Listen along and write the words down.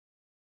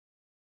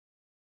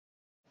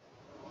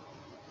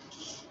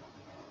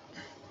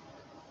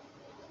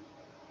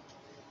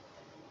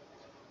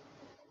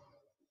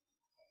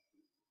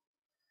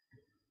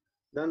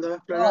Dandava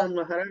Pranam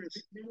Maharaj.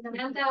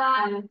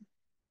 Dandava.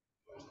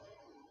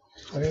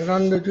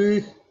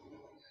 Anandati,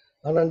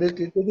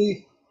 Anandati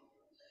Didi,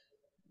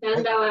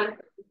 Dandava.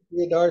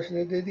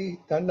 Darshani Didi,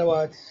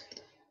 Dandavad.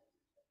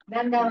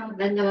 Dandava.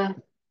 Dandava.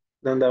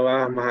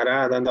 Dandava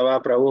Maharaj, Dandava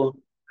Prabhu.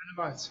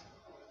 Dandavad.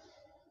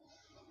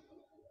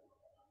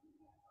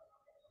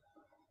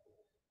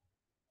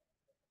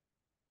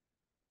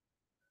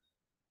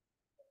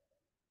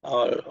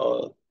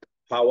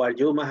 How are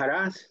you,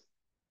 Maharaj?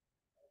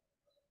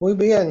 Muy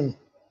bien.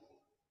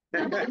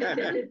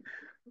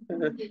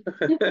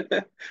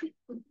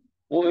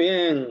 Muy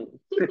bien.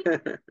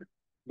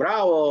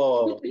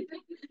 Bravo.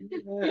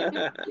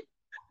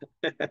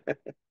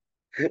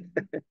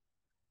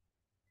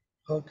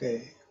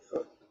 Okay.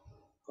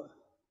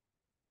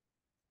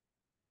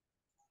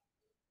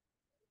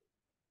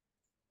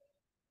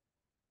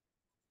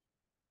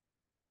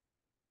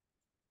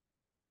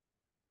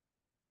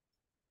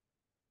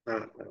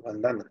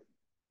 Bandana.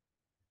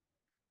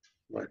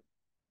 Bueno.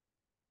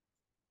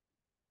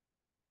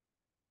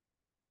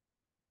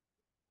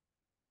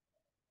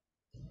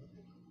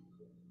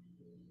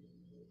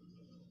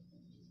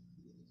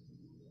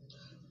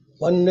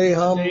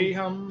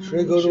 Vandeham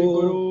Shri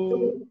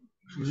Guru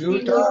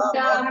Yuta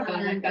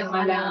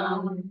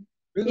Kamalam.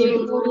 Shri Shri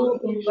Guru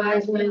Guru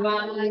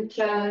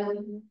Vaishnavacha.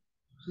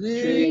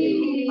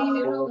 Shri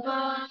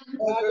Rupa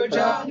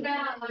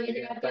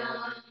Bhadrayata.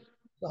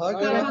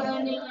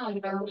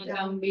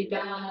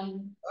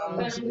 Sahaganamritam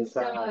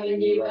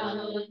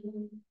Kansajivan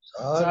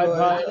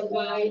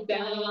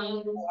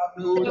Sadvaitam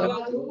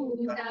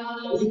Savadutam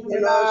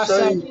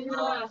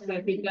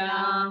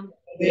Sahitam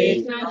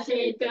Krishna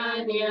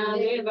Chaitanya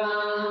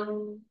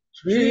Devam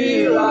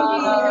Srila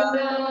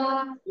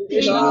Srila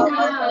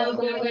Sridharam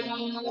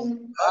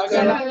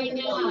Sahagana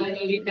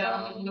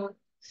Lalitam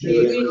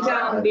Sri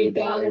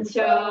Visambitam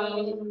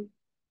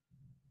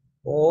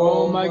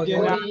Om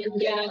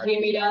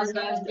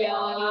Jnana-Timirandasya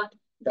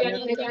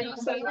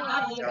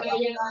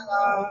Jnana-Salakaya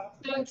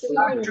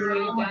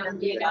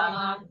Chakshurmilitam-Yena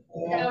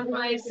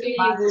Tasmai Sri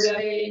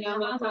Gurave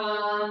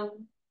Namaha.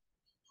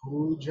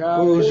 Puja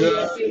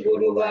Sri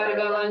Guru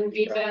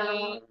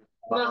Bhagavantita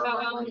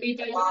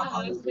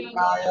Mahavambitaya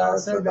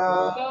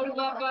Sada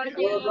Sarva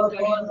Karya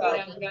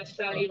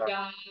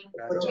Paramparangashtarita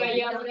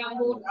Jaya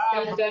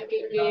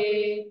Brahmuttantakite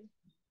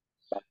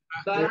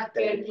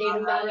Bhaktir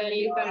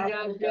Nirmalani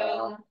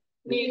Paraja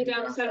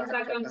Nitam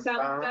Sarsakam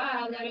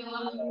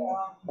Samtadaram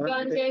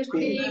Bante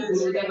Sri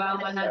Gurudeva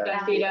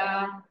Manatasira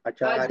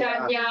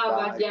Acharya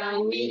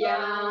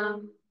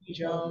Vajjaniyam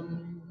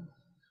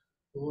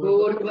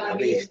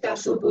Purvavista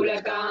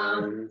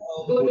Supulakam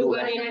Guru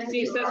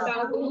Garinasi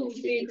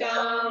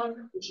Sasavustitam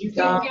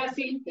Sintya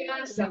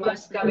Sintya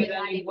Samaska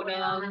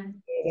Vedanipunam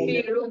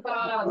Sri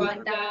Rupa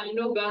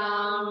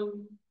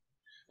Vantanugam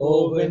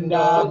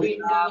Govinda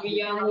Govinda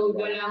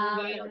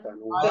Viyamugalam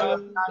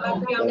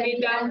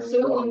Bhakti-amritam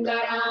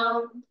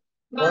Sundaram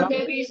Bhakti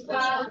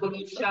Vista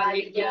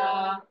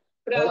Purushalikya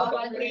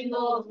Prabhupada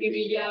Primo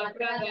Divya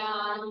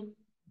Pradam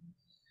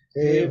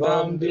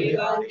Devam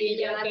Devam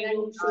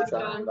Dijatanum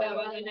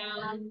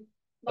Sustantavanam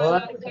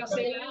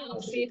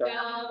Bharatkaselam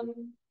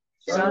Sitam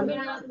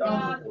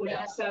Sandhananta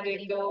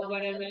Purasarekto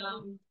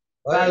Varanam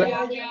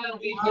Vajaya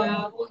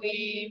Vidya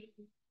Puri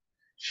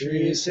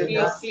Shri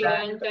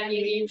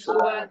Siddhantanidhim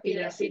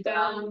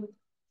Subhatirasitam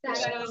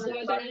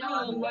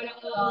Saraswatanam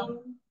Varam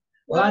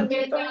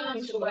Vandetam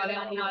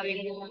Subharam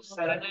Naringo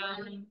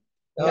Saranam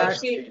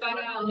Yashit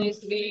Param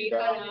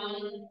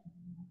Srikaram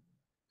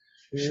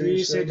Shri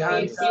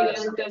Siddhanta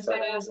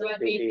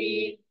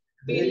Saraswati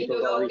Pirito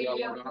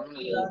Gauriya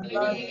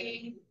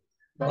Mukhi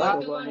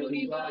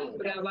Bhagavanuriva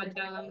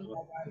Bravatam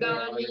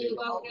Gani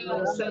Gaura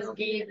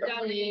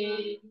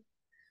Sankirtane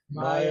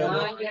Maya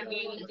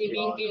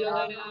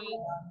Divinkilodara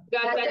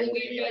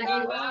Gatanvilla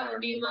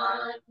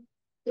Divaniman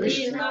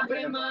Krishna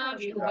Prema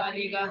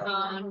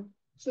Vibharigahan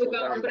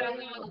Sukam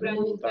Prana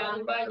Pramutam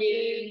Bhaje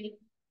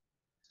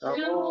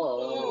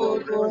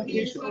Namo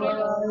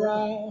Yogeshwaraya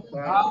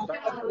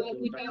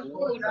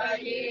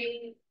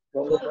Bhakta-Mutaye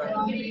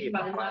Gopami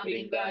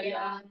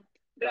Bhagavingaya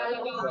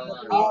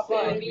Radhavani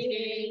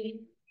Sevine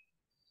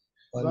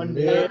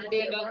Vande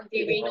Vande Bhakti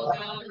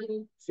Vinodam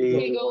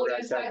Sri Gaura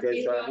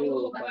Sakti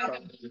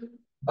Swarupam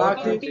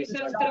Bhakti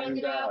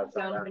Sastranga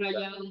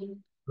Samprayam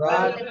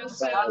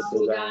Radharasa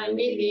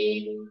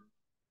Sudhanidhim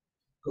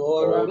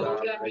Gora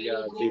Gaura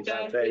Vita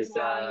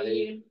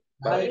Tresari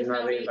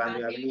Vaisnavi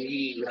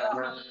Vanyavi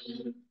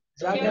Brahman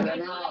Jagana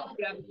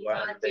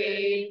Prabhuvante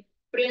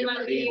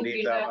Premadi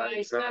Prita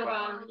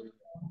Vaisnavam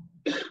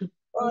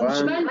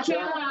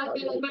Vancha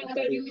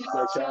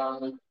Kalpatarushacha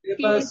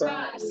Kripa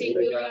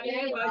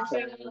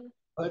Sindhuyarevacha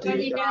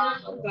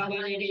Patitanam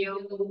Pavaniriyo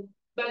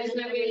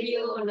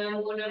Vaisnaviryo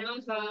Namo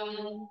Namaha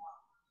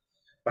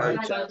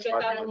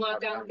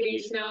Panchachatarmakam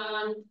Krishna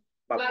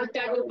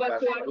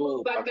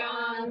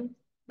Bhaktarupaswarupakam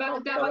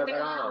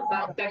Bhaktavataram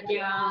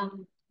Bhaktakyam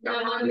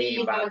Namami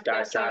Bhakta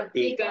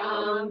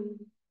Satikam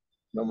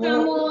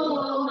Namo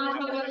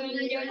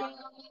Mahavadanya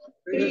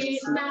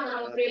Krishna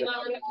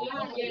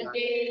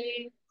Premanayate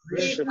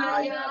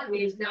Krishnaya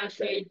Krishna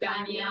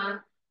Chaitanya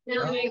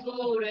Name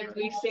Gaura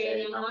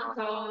Krishna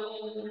Namaha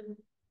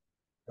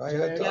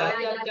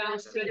Jaya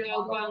Dastra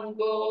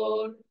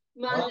Bangor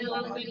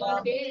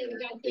Manamate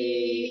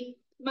Gati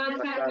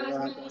Matakas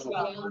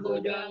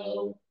Valambudo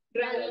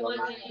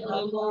Radhamana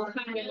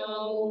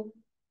Mohanao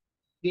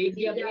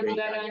Divya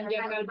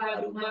Bandaranja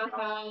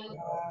Kalparumaha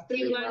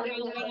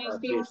Srimadangana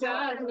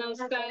Stisat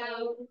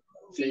Nastao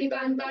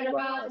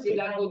Sikantarva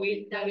Sila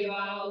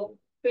Govindariao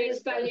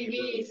Pesta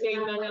Livi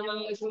Semanama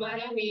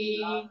Smarami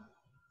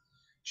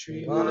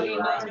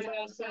Srimad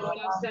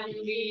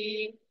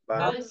Saraswat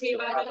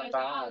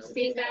Vansivadata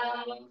Sita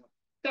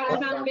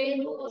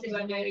Kasambenu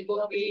Sivanari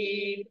Gopi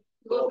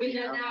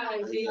Gopinata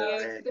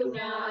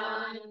Zilestuna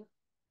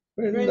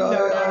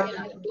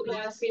Vrindaya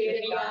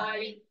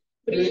Tulasiriyai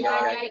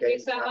Vrindaya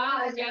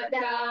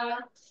Kesavajata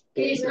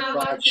Krishna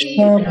Bhakti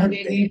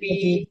Pradevi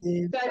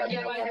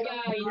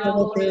Satyavajai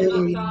Namo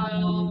Namaha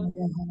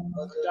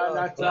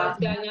Vatanatva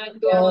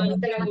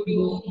Mantra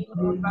Guru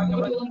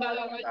Guru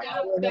Bhagavata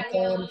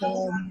Tana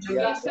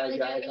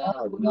Yasajaya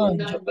Guru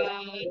Narva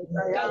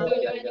Tato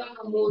Jaya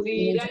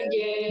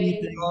Mudiraye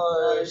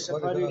Yasa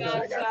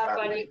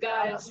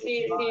Parikara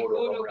Siti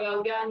Guru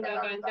Gauranga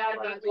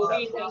Gandharva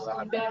Govinda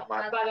Sunda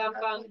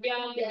Parampangya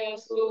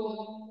Yasu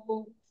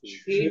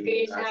Sri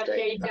Krishna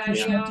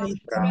Chaitanya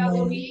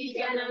Prabhu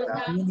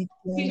Nityananda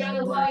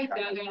Srila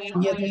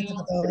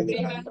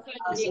Vaitagara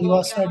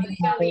Srivastadi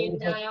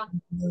Govinda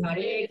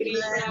Hare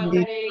Krishna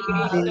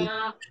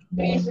Krishna Krishna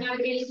Hare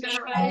Krishna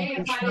Hare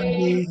Hare Hare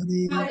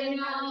Hare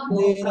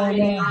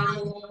Hare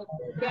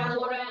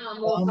Ramo Ramo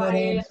Rama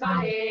Hare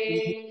Rama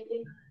Hare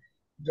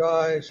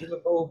Jai Srila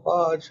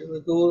Prabhupada, Srila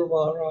Guru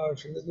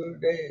Maharaj, Srila Guru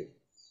Dev,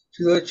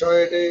 Srila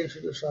Acharya Dev,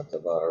 Srila Santa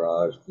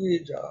Maharaj, Ki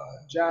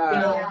Jai.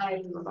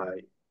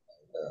 Jai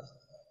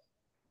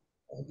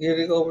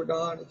Giri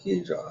Govardhan,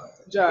 Ki Jai.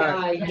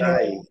 Jai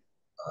Jai.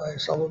 I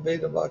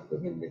Samaveda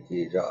Bhaktivinda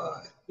Ki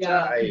Jai.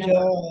 Jai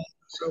Jai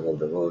Several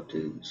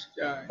devotees.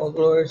 All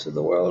glories to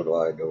the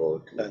worldwide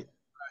devotee. Jai.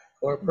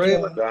 For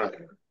prema Jai.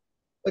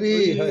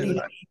 Hari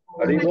Hari.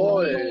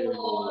 Haribol.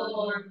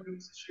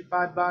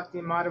 Sripad Bhakti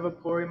Madhava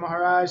Puri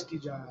Maharaj ki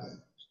Jai.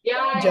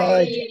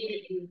 Jai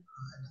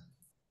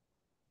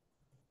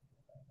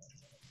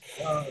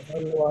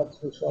Dhanyavad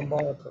Sri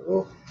Sambhava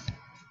Prabhu.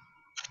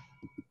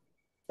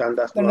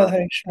 Danda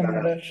Hare Krishna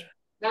Maharaj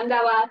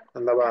Dandavat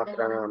Dandava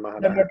Pranam Danda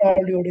Maharaj. to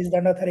all devotees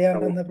Danda Hare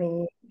Ananda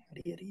Prabhu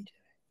Hare Hare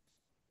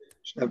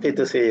Happy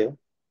to see you.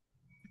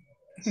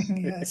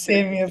 Yeah,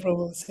 same here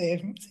Prabhu,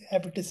 same.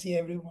 Happy to see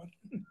everyone.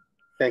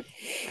 Thank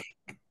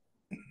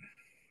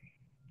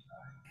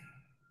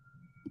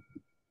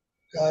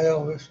Jaya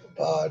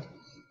Vishnupad,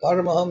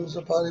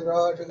 Paramahamsa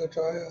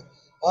Parivrajagacharya,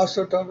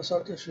 Asatana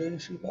Sata Shri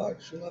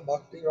Sripad, Srila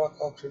Bhakti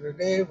Rakshak Sri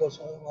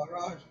Dev-Goswami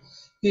Maharaj,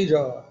 Ki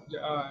Jai.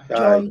 Jai.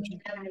 Jai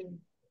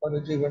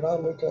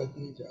Founder-Acharya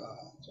Ki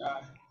Jai.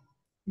 Jai.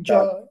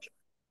 Jai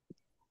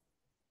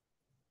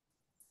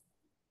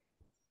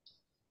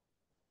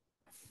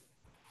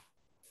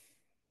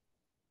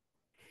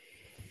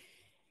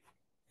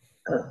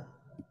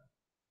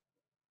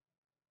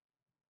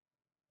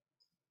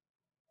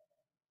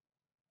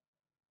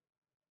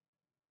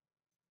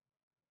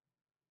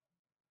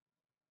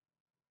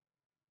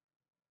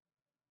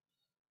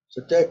So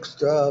text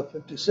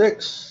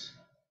 56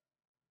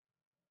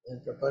 in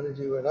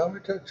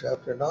Prapanna-jivanamrtam,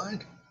 chapter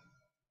 9.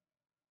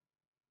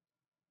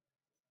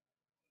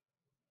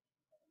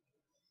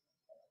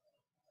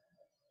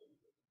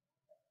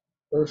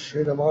 First,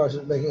 Sridhara Maharaj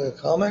is making a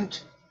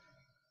comment.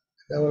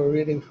 Then we're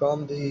reading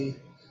from a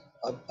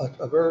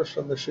verse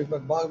from the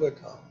Srimad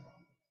Bhagavatam.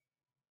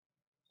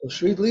 So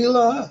Sri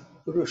Lila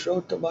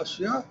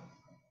Purushottamasya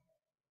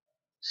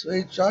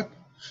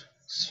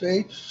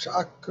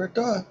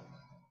Svaichakrita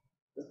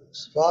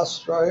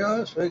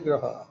Svastraya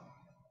Svigraha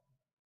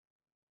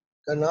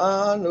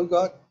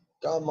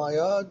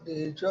Kananugatamaya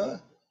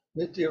Dija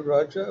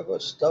Nityaraja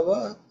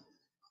Vastava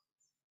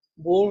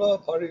Mula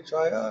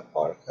Parichaya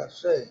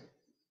Prakase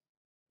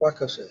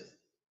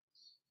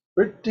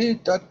Vritti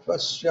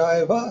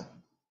Tatvasyaiva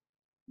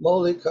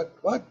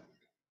Maulikatvat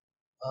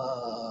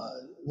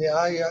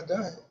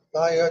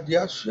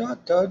Nyayadyasya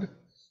Tad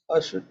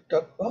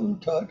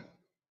Ashutatvam Tad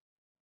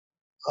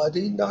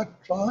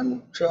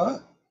Adinatvan Cha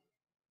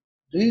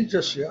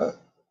Dijasya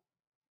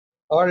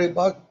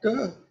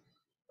Haribhakta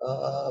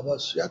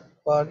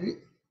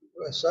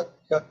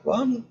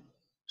Vasatyatvam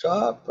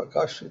Cha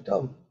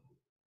Prakashitam.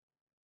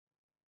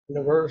 In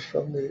a verse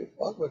from the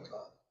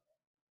Bhagavatam.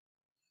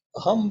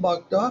 Aham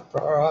Bhakta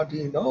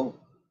Praradino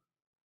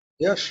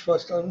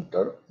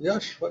Yashvatantra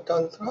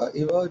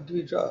Iva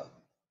Dvija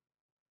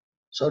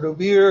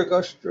Sadhubir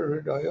Gashta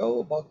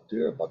Hridayo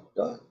Bhaktir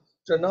Bhakta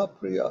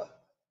Janapriya.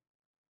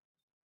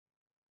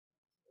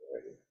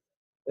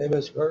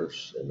 Famous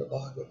verse in the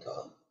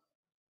Bhagavatam.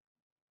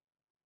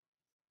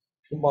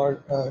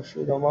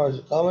 Sri Ramar's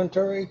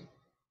commentary.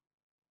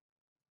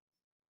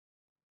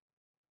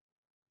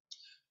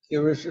 The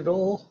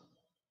original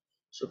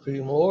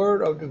Supreme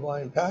Lord of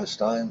divine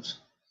pastimes,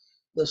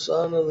 the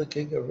son of the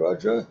king of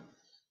Raja,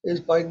 is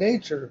by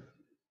nature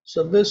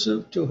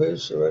submissive to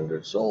his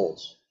surrendered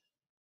souls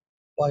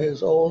by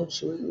his own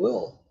sweet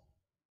will.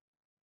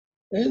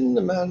 In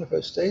the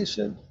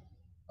manifestation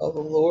of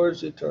the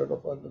Lord's eternal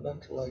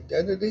fundamental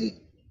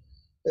identity,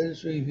 it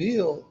is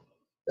revealed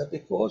that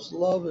because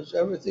love is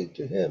everything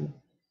to him,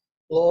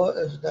 law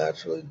is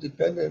naturally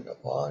dependent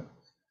upon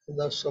and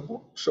thus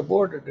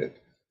subordinate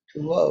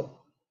to love,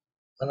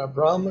 and a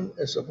Brahmin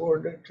is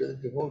subordinate to the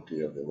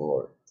devotee of the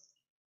Lord.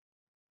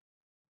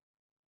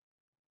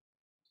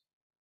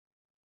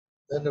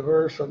 Then the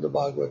verse from the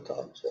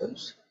Bhagavatam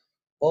says,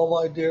 "O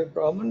my dear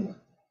Brahmana,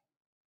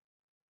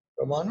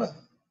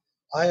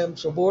 I am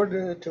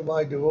subordinate to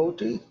my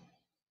devotee,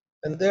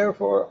 and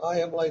therefore I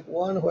am like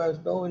one who has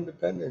no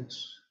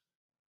independence.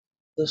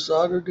 The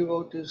sadhu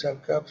devotees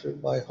have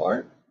captured my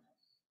heart,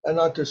 and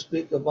not to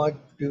speak of my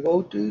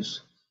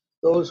devotees,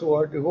 those who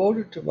are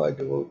devoted to my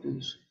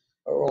devotees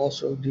are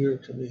also dear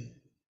to me."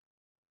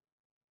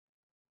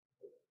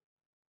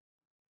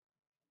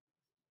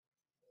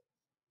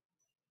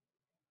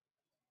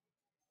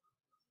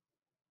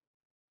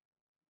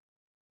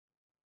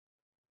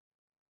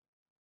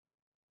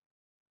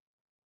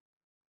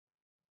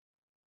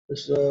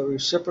 It's a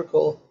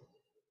reciprocal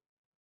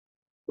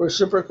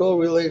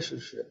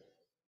relationship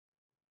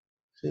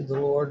between the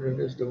Lord and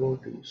his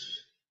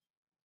devotees.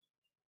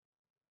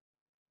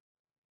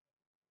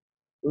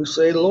 We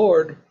say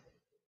Lord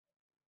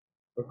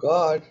or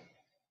God,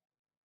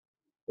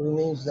 it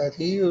means that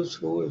he is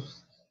who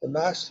is the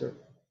master,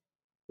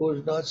 who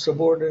is not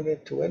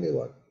subordinate to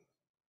anyone.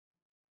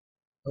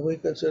 And we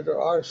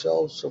consider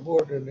ourselves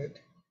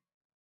subordinate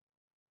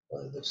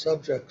by the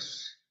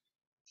subjects,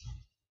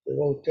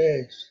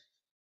 devotees.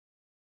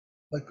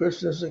 But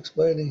Krishna is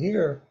explaining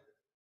here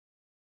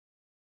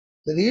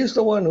that he is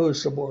the one who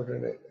is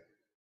subordinate,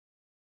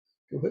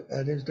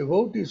 and his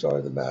devotees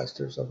are the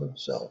masters of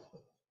himself.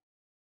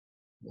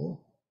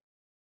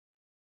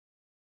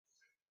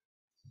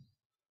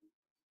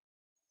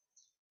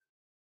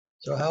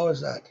 So how is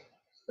that?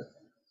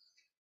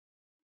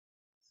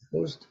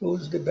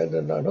 Who's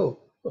dependent on who?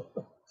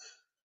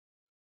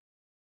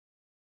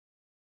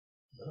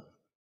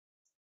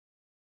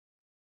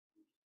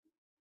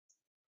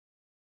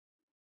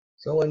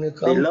 So when you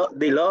come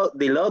The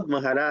Lord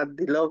Maharaj,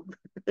 the Lord.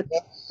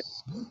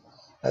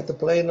 at the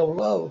plane of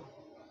love,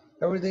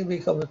 everything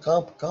becomes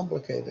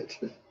complicated.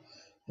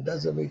 It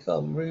doesn't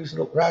become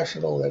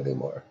rational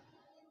anymore.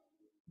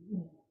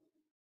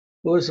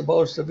 Who is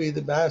supposed to be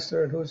the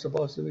master and who is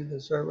supposed to be the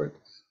servant?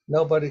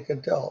 Nobody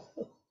can tell.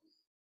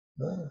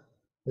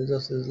 There's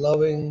just this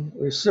loving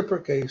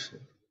reciprocation.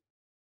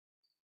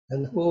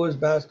 And who is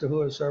master,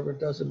 who is servant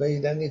doesn't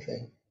mean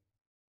anything.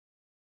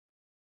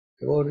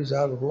 Devotees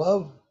out of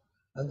love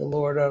and the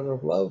Lord out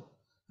of love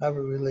have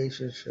a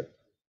relationship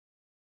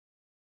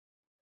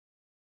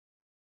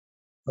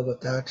of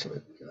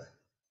attachment,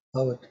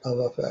 of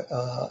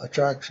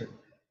attraction.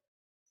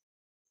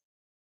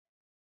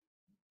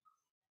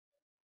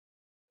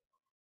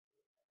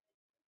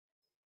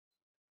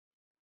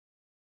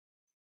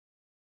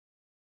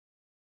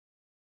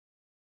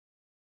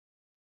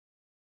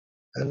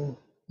 And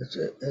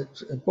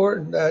it's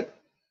important that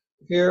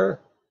here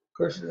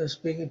Krishna is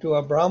speaking to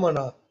a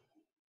Brahmana.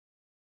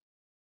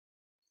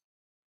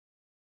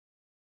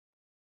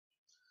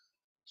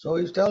 So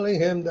he's telling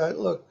him that,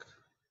 look,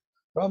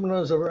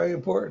 Brahmanas are very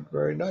important,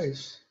 very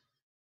nice.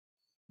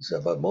 He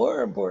said, but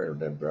more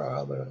important than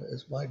Brahmana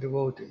is my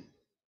devotee.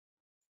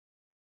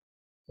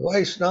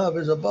 Vaishnava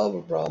is above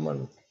a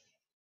Brahman.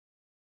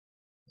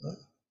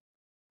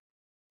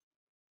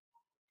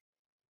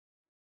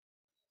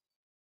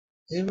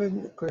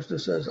 Even Krishna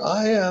says,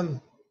 I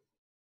am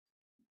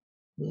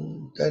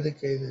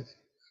dedicated,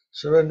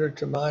 surrendered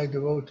to my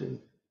devotee.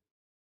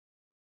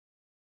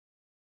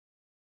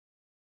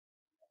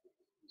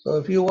 So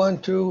if you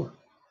want to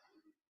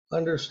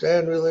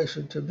understand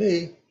relation to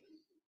me,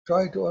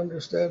 try to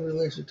understand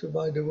relation to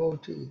my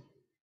devotee.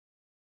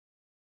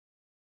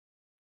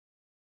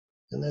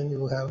 And then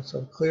you'll have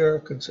some clear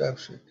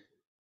conception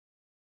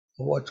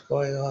of what's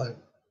going on,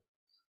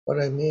 what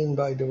I mean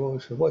by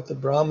devotion, what the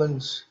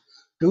Brahman's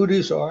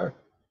duties are.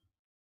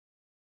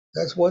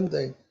 That's one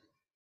thing.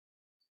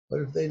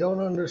 But if they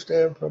don't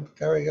understand from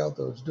carrying out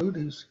those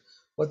duties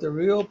what the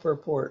real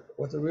purport,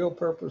 what the real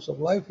purpose of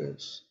life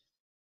is,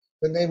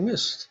 then they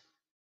missed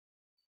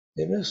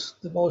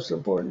the most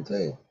important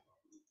thing.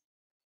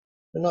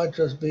 And not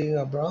just being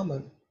a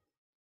Brahmin,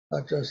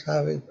 not just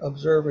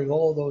observing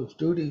all those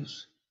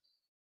duties,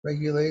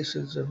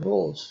 regulations, and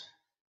rules,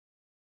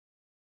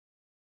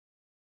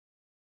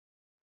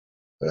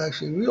 but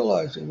actually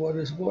realizing what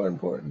is more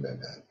important than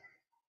that.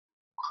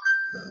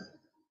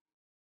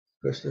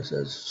 Krishna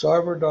says,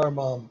 Sarva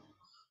Dharmam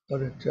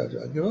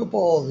Parityajya. Give up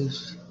all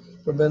these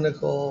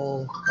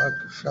rabbinical,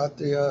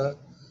 Kshatriya,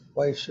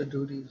 Vaishya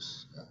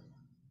duties,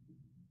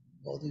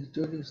 all these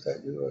duties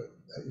that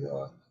you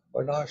are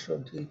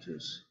Varnashram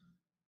teachers.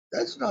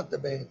 That's not the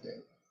main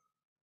thing.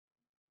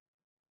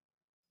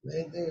 The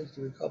main thing is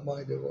to become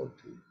my devotee.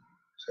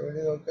 Is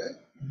everything okay?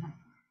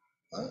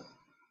 Huh?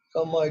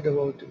 Become my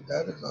devotee.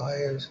 That is the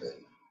highest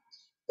thing.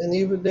 And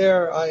even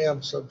there, I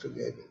am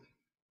subjugated.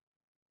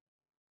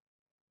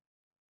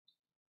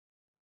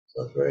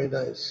 So it's very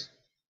nice.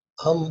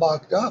 Ham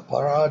bhakta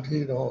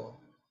paradhino.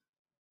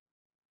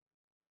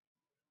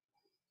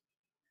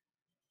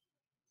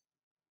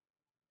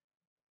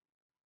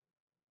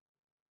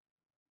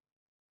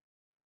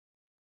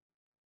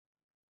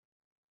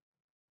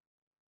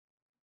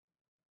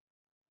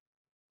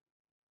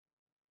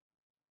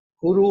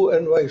 Guru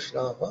and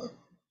Vaishnava.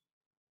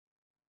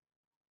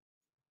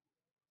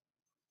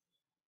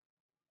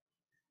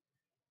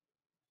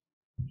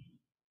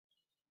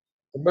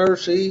 The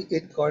mercy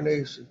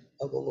incarnation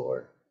of the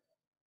Lord.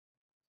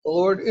 The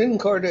Lord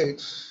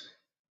incarnates.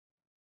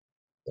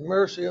 The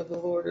mercy of the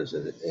Lord is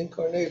that it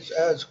incarnates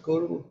as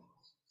Guru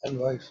and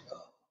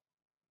Vaishnava.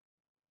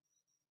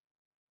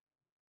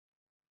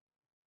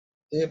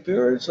 The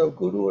appearance of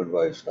Guru and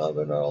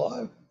Vaishnava in our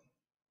life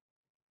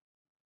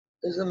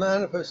is a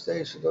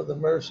manifestation of the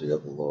mercy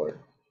of the Lord.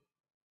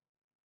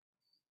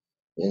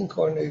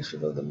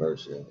 Incarnation of the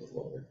mercy of the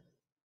Lord.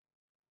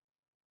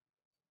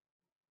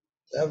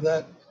 To have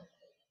that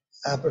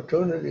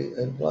opportunity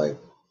in life,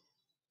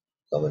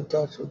 come in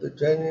touch with a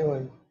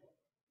genuine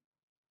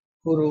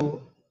Guru,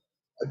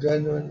 a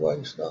genuine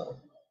Vaishnava,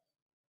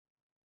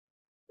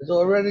 is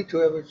already to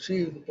have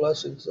achieved the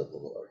blessings of the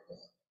Lord,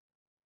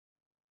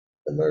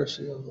 the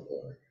mercy of the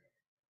Lord.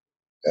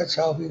 That's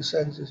how he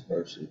sends his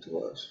mercy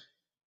to us.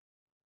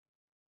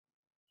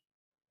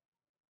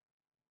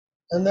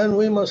 And then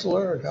we must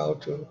learn how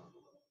to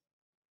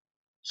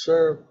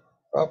serve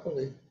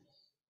properly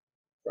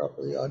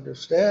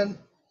understand,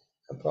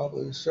 and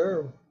properly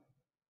serve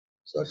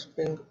such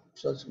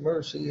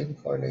mercy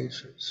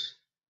incarnations.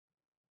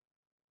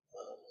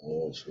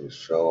 To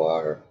show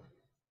our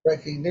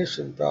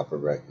recognition, proper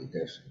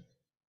recognition,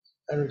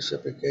 and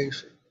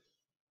reciprocation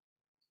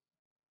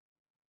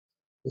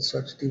with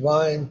such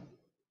divine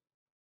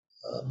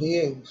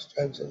beings,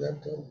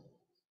 transcendental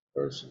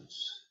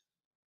persons.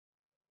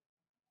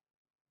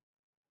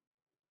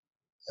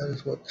 That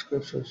is what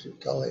scriptures are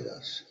telling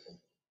us.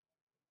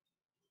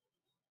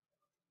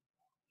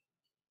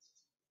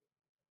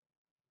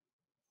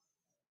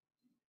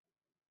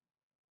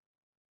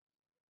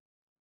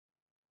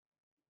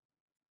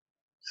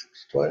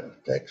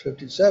 Text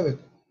 57.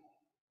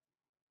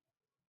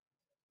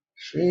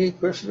 Sri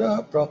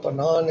Krishna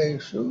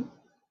Prapanna-jivanamrtam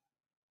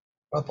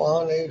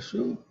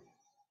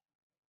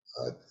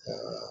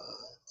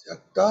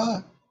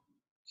Tyakta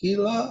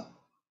Kila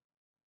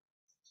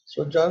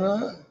Swajana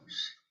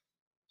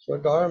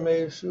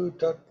Swadharmeshu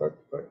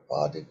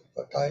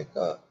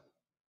Tatpataika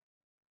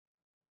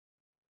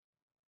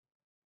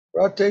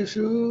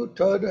Rateshu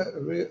Tad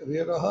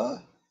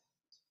Viraha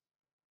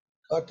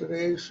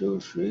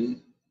Katareshu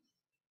Sri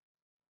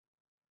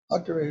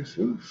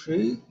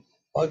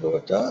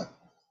Bhagavata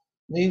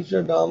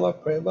Nija Nama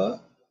Prema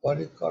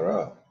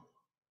Varikara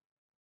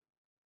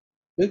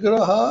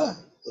Vigraha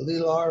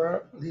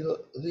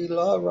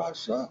Lila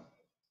Rasa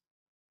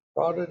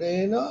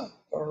Pradadena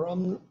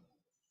Param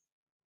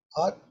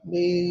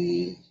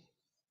Atmi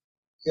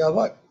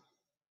Yavat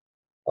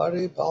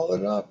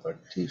Paripalana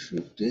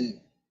Pratishuti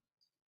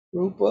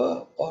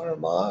Rupa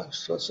Parama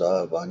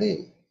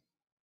Sasavani.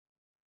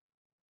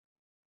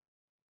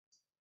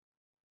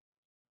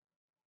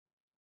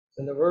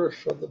 In the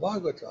verse of the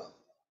Bhagavatam,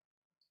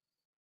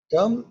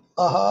 Tam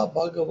aha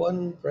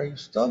Bhagavan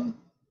Praistam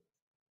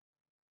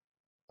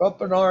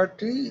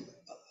Prapanarti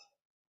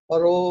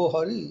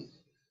Arohari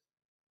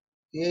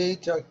Ye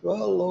Chakva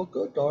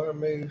Loka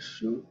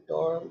Dharmeshu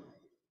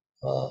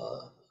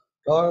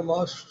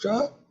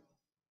Dharmascha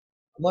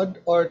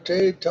Mad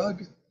Arte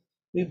Tad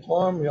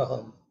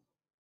Vipamyaham.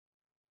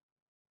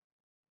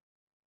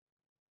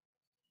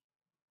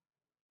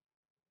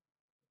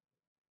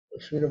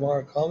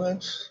 Sridhara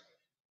comments,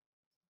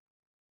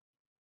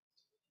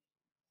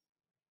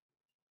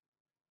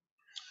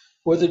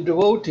 for the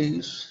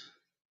devotees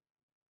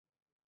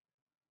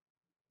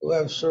who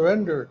have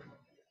surrendered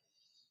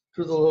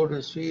to the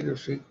lotus feet of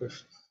Sri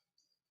Krishna,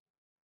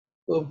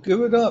 who have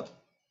given up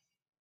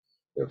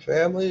their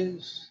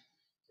families,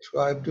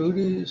 prescribed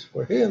duties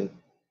for him,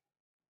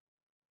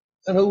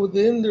 and who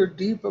within their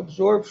deep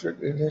absorption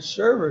in his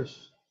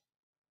service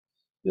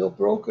feel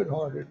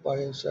brokenhearted by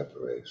his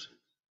separation.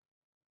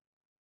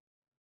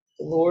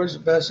 The Lord's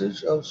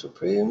message of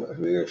supreme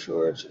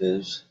reassurance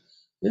is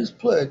his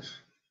pledge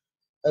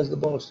as the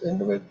most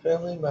intimate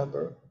family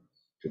member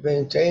to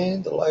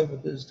maintain the life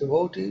of his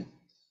devotee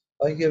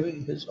by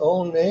giving his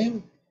own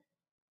name,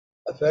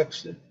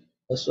 affection,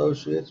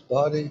 associates,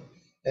 body,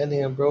 and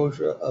the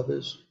ambrosia of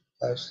his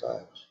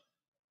pastimes.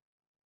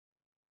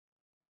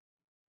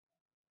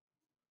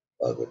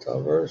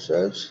 Bhagavatam verse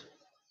says,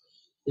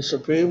 the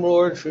Supreme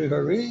Lord Sri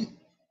Hari,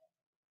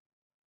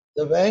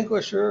 the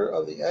vanquisher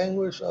of the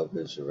anguish of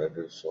his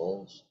surrendered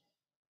souls,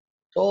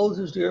 told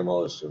his dear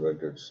most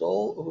surrendered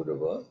soul,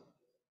 Uddhava,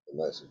 the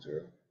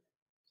messenger,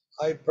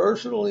 I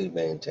personally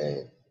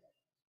maintain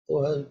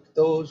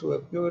those who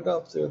have given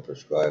up their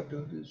prescribed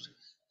duties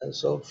and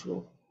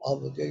social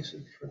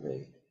obligations for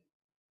me.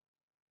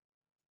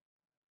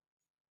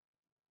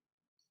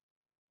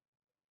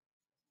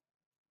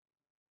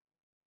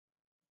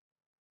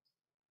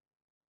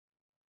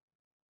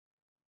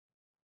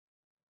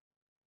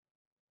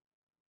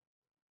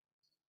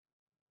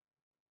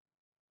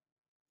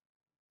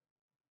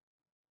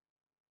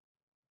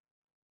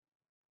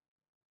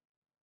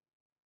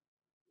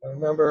 I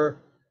remember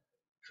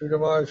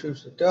Sridhara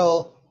used to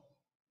tell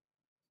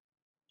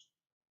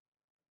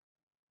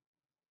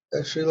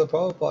that Srila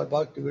Prabhupada,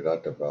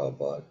 Bhaktivedanta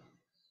Prabhupada,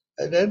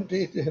 had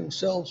emptied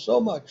himself so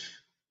much,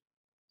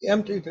 he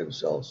emptied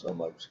himself so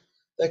much,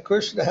 that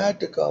Krishna had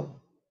to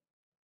come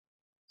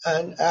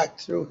and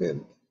act through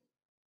him.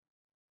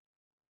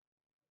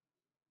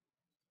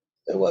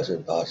 It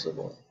wasn't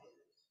possible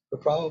for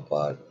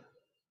Prabhupada,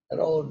 an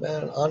old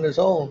man, on his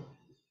own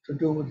to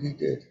do what he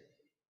did,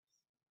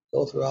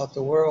 go throughout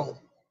the world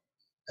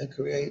and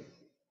create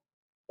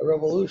a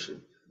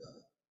revolution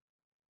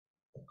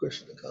of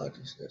Krishna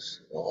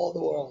consciousness in all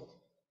the world.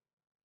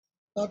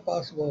 Not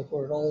possible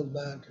for an old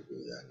man to do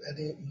that,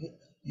 any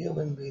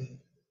human being.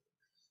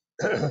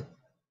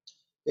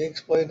 He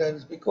explained that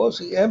it's because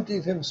he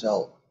emptied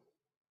himself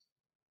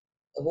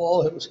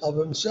of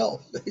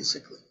himself,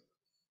 basically,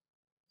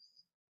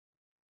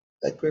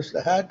 that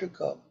Krishna had to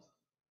come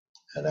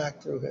and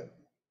act through him.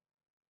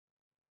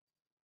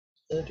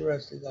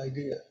 Interesting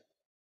idea.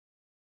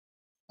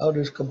 How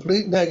there's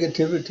complete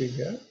negativity,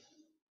 yeah?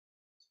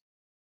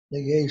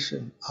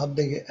 Negation,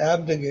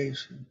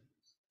 abnegation,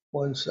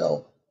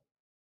 oneself,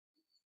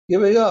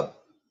 giving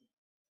up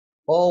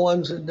all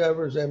one's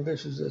endeavors,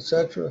 ambitions,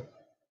 etc.,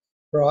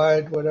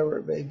 pride, whatever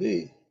it may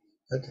be,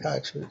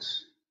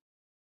 attachments,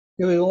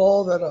 giving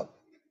all that up,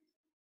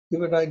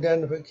 giving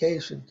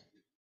identification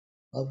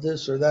of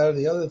this or that or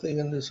the other thing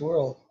in this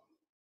world.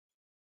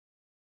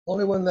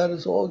 Only when that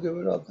is all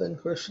given up, then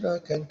Krishna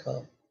can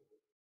come.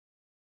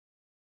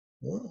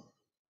 Yeah.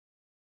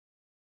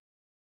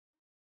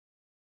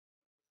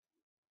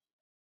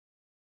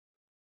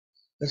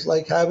 It's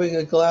like having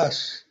a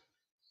glass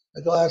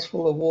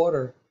full of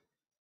water.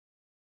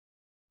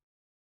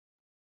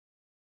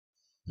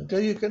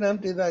 Until you can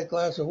empty that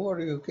glass of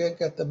water, you can't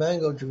get the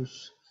mango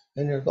juice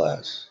in your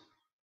glass.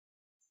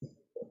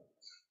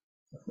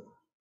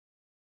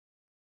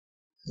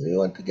 If you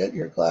want to get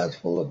your glass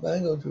full of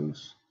mango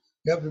juice,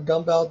 you have to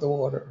dump out the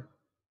water,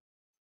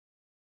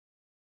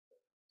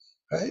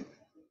 right?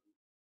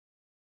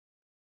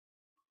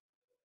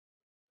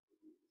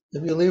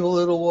 If you leave a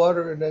little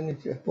water and then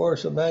you pour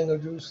some mango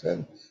juice,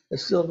 then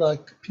it's still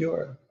not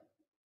pure.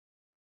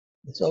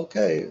 It's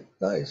okay,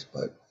 it's nice,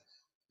 but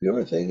the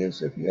pure thing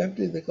is if you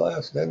empty the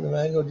glass, then the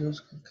mango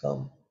juice can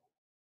come.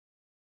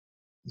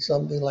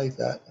 Something like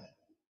that.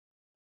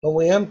 When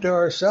we empty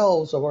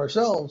ourselves of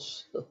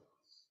ourselves,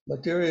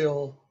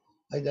 material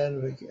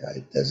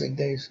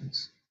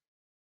designations,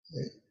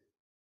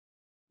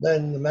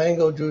 then the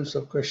mango juice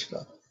of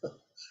Krishna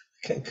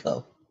can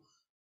come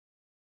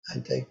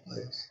and take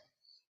place,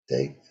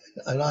 take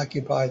and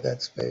occupy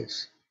that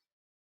space.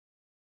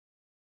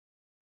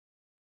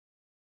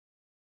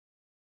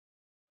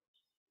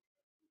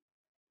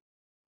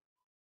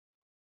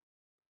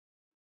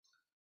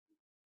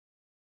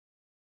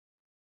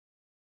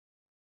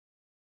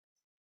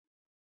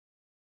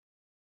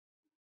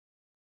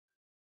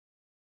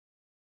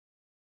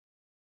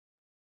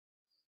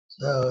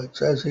 So it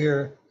says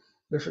here,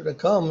 Krishna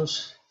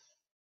comes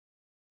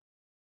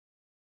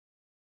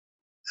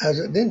as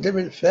an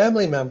intimate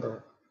family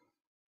member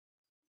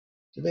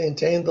to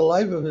maintain the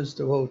life of his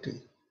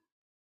devotee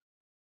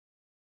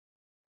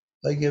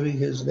by giving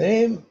his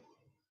name,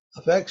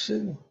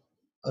 affection,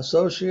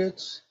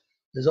 associates,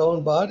 his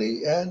own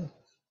body, and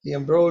the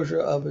ambrosia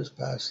of his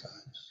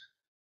pastimes.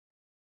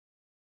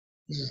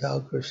 This is how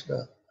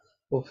Krishna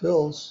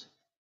fulfills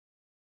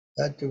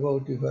that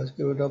devotee who has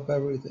given up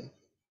everything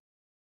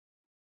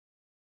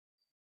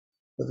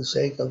for the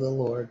sake of the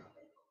Lord.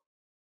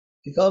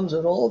 He comes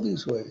in all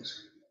these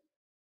ways.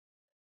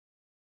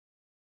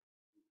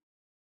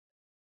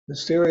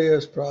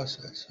 Mysterious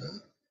process. Huh?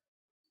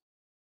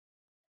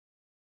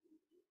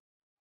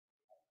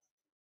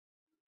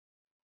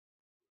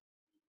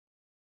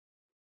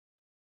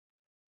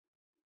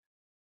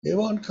 He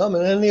won't come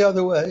in any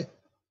other way.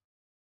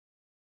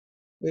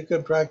 We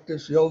can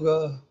practice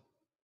yoga.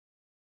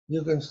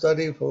 You can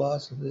study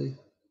philosophy.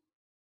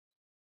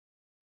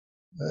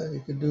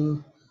 You can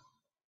do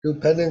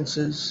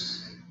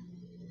penances,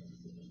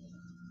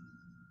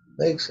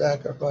 make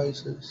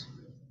sacrifices,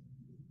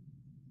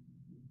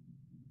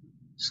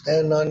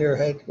 stand on your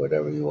head,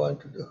 whatever you want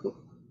to do.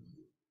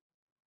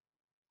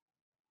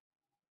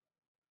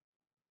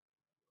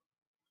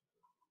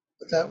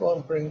 But that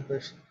won't bring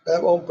Krishna.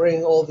 That won't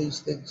bring all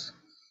these things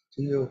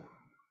to you.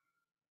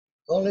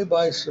 Only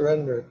by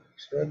surrendering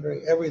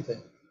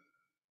everything,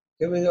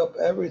 giving up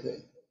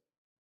everything,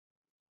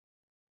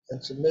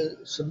 and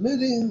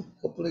submitting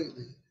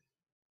completely.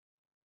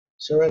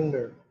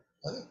 Surrender.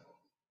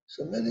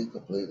 Submitting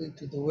completely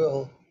to the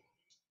will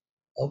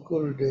of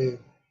Gurudev,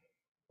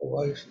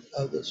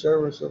 of the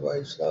service of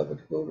Vaishnava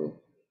and Guru.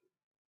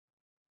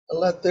 And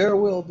let their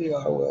will be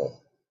our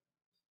will.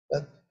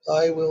 Let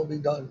thy will be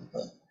done.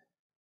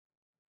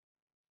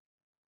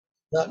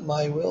 Not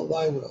my will,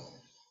 thy will.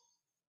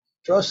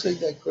 Trusting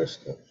that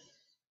Krishna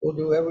will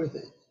do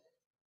everything.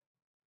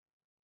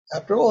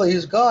 After all,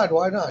 he's God.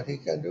 Why not? Why he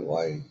can't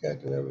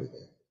do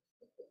everything?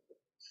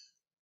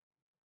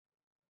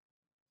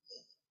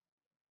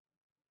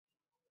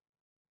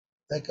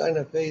 That kind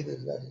of faith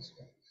is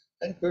necessary.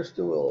 And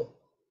Krishna will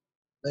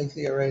make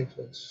the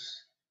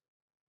arrangements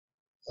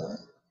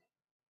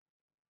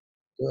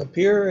to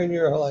appear in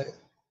your life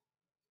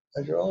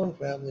as your own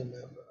family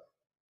member.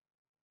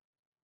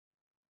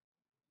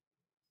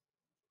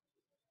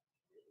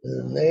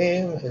 His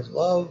name, his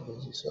love,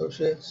 his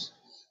associates,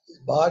 his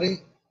body,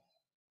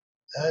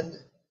 and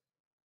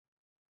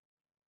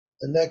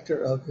the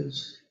nectar of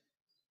his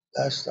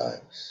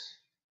pastimes,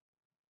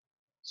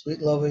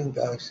 sweet loving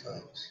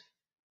pastimes.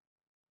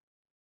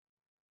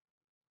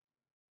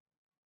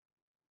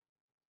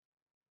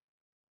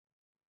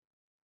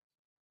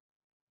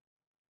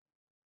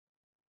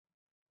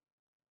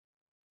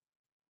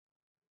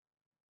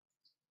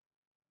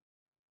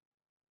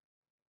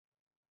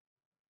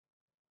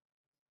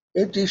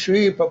 Iti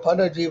Sri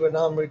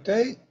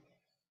Prapanna-jivanamrtam,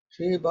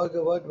 Sri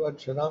Bhagavad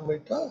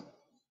Vachanamrita,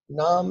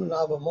 Nam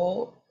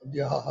Navamo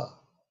Dhyaha.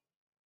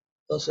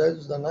 Thus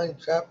ends the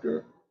 9th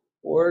chapter,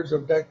 words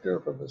of nectar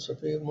from the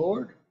Supreme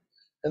Lord,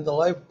 and the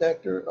life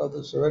nectar of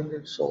the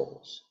surrendered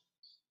souls,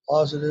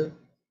 positive,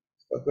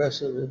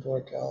 progressive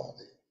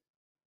immortality.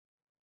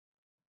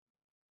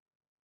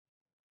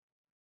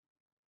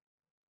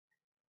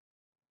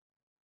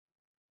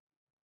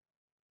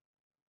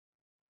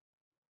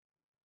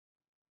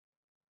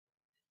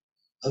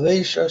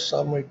 Avesha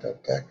Samrita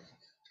text,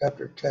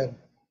 chapter 10,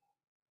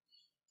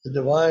 the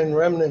divine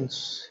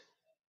remnants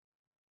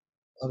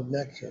of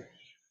nectar.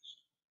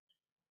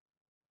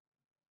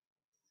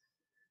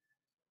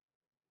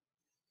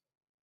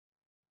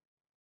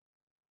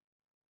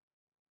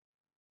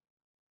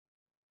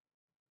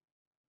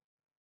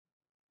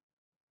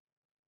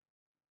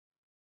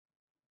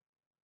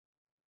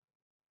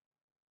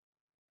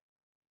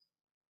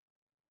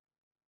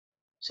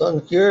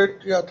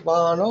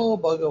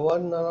 Sankirtyatmano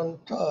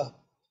Bhagavananta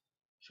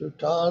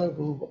Shutan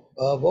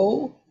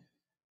Bhavo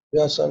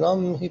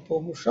Vyasanam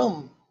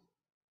Hipumusham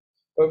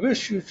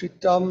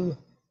Pravishuchitam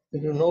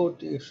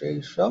Vidunoti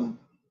Shesham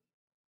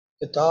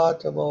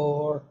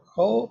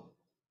Itatamorko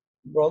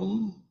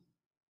Brahm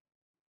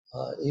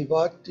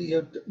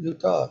Ivati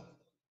Yuta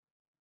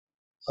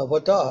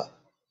Avata.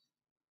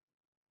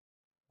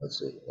 Let's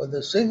see. When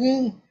the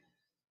singing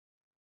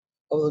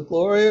of the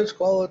glorious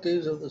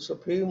qualities of the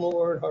Supreme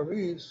Lord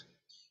Hari's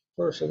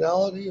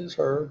personality is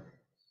heard,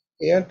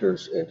 he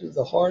enters into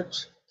the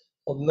hearts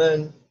of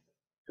men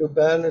to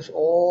banish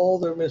all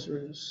their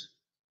miseries,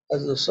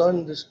 as the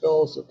sun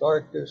dispels the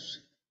darkness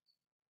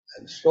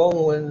and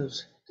strong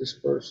winds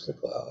disperse the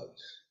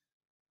clouds.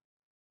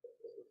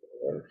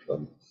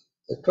 From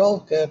the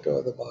 12th canto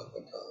of the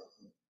Bhagavatam.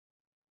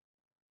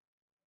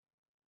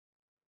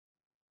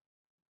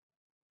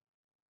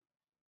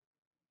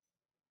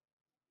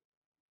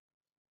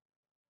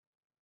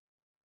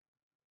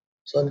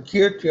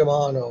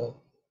 Sankirtyamano,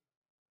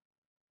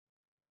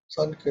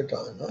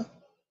 Sankirtan,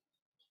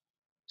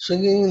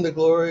 singing the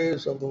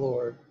glories of the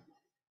Lord.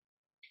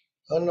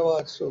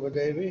 Dhanavat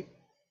Suvadevi.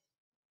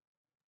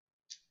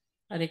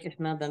 Hare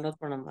Krishna, Dandavat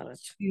Pranam Maharaj.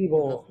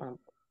 Evo. Dandavat Pranam.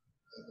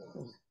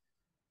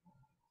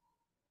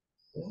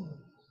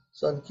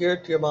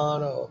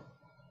 Sankirtyamano,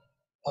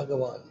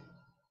 Bhagavan.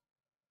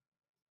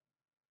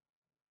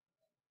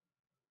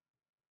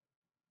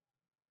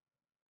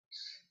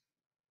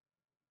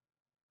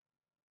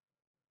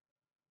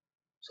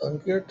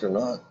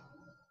 Sankirtana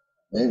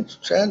means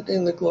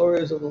chanting the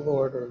glories of the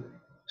Lord, or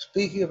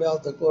speaking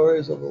about the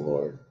glories of the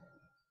Lord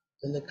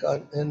in the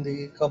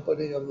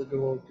company of the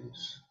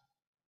devotees.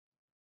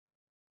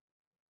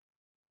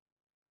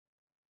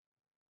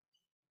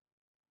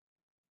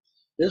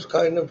 This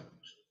kind of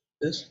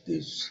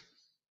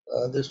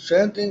this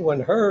chanting,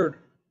 when heard,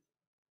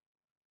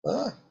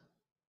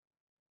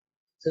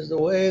 is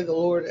the way the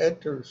Lord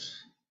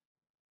enters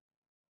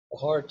the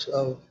hearts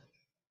of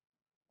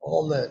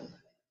all men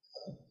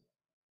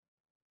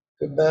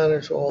to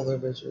banish all their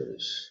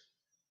miseries.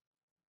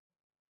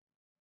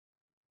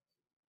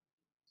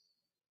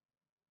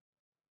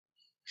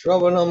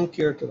 Shravanam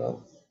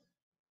Kirtanam.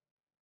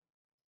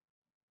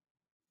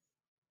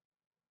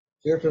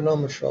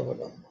 Kirtanam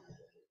Shravanam.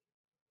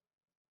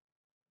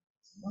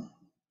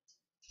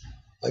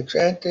 By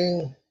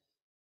chanting,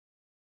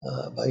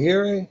 by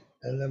hearing,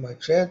 and then by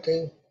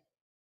chanting,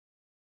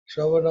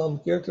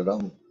 Shravanam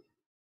Kirtanam,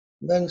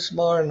 then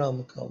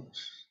Smaranam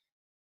comes.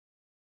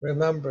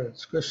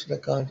 Remembrance, Krishna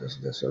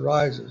consciousness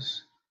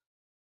arises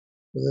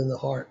within the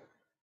heart.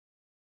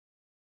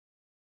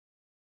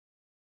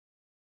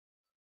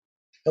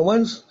 And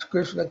once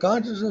Krishna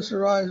consciousness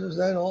arises,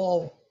 then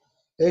all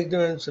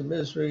ignorance and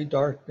misery,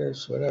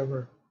 darkness,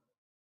 whatever,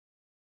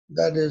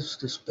 that is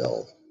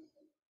dispelled.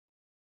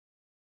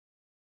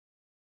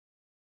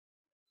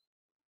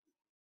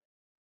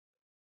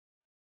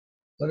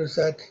 What is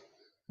that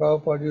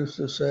Prabhupada used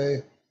to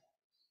say?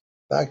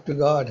 Back to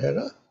God,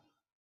 Hedda?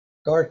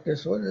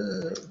 Darkness, what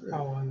is it?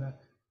 On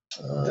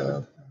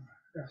Uh,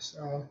 yes.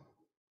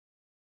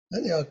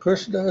 anyhow,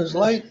 Krishna is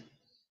light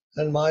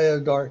and Maya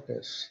is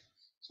darkness.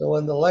 So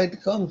when the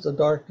light comes, the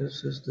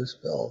darkness is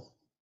dispelled.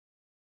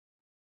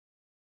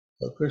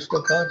 So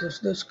Krishna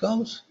consciousness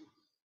comes,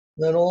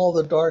 Then all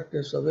the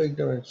darkness of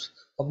ignorance,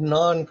 of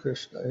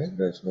non-Krishna.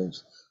 Ignorance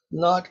means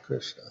not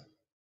Krishna.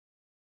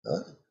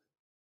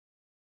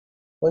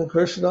 When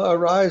Krishna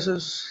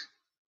arises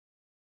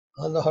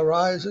on the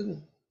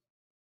horizon,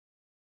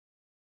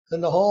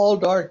 then the whole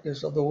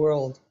darkness of the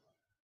world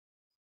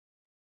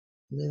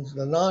means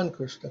the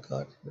non-Krishna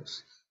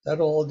consciousness. That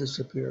all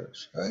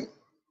disappears, right?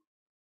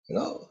 You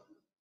know,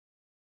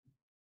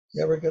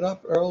 you ever get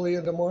up early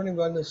in the morning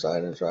when the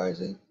sun is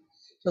rising?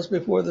 Just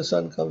before the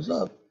sun comes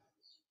up,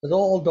 it's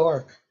all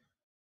dark.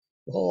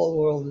 The whole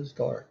world is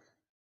dark.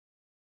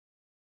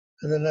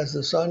 And then as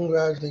the sun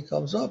gradually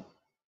comes up,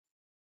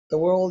 the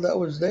world that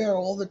was there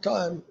all the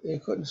time, you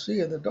couldn't see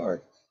in the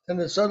dark, then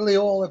it suddenly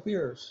all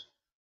appears.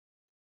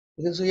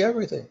 You can see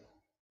everything.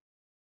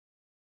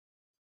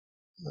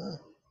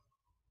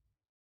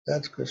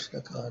 That's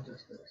Krishna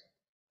consciousness.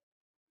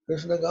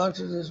 Krishna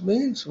consciousness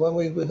means when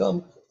we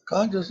become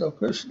conscious of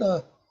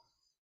Krishna,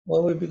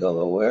 when we become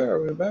aware,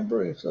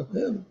 remembering of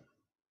Him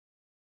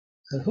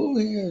and who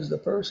He is, the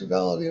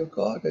personality of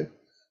God, and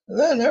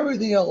then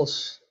everything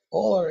else,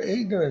 all our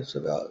ignorance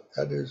about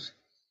that is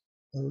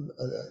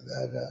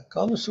that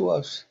comes to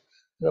us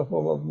in the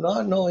form of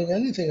not knowing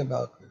anything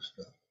about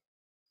Krishna,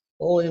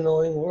 only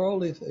knowing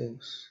worldly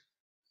things,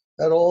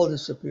 that all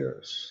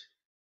disappears.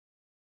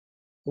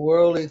 The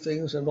worldly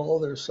things and all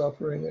their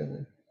suffering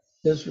and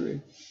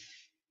misery.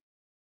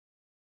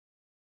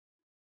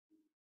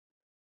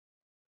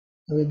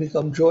 And we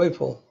become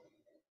joyful.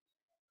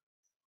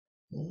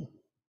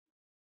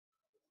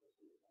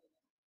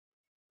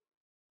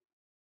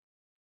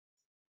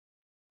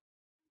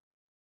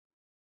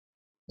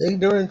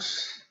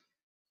 Ignorance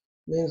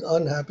means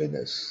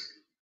unhappiness,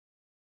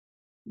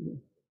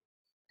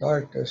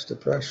 darkness,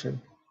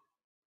 depression.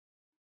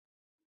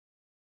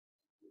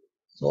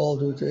 It's all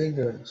due to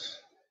ignorance.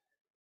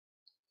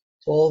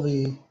 It's all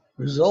the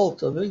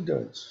result of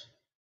ignorance.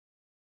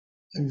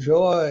 And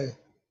joy,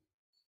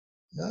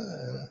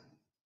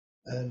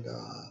 and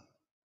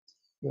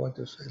you want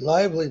to say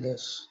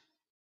liveliness,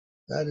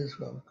 that is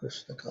from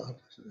Krishna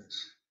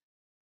consciousness.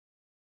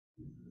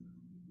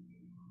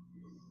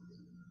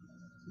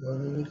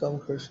 When we become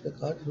Krishna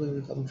conscious, we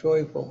become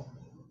joyful,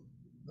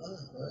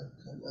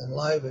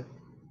 enlivened,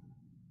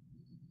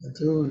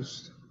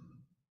 enthused.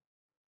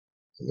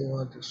 And we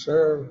want to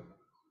serve,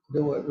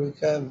 do what we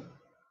can,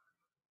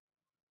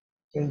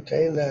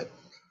 maintain that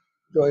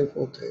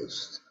joyful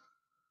taste.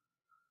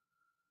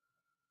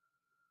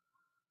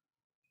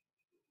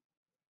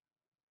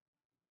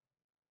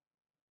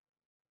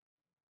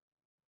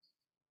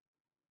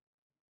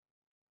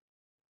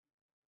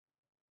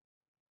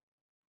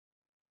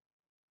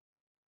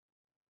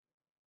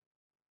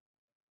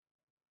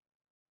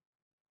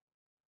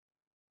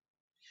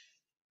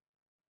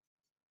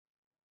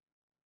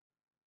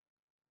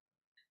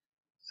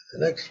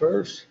 The next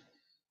verse,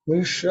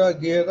 Misha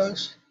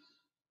Giras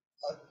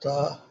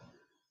Ata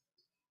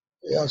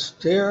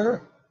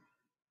Yastir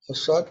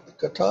Asat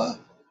Kata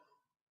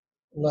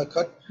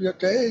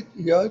Nakatyate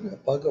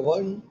Yad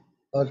Bhagavan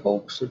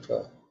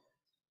Adhoksata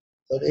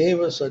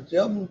Tadeva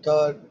Satyam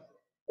Tad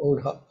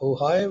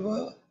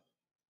Uhaiva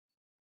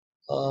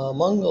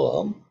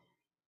Mangalam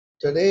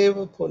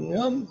Tadeva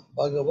Punyam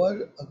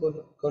Bhagavad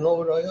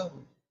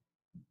Gunodayam.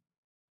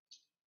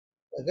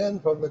 Again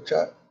from the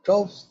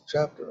 12th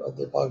chapter of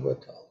the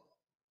Bhagavatam.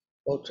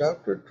 12th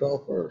chapter,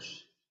 12th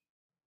verse.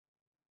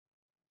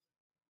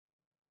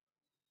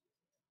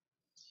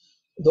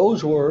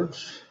 Those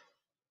words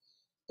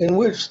in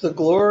which the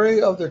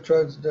glory of the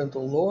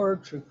transcendental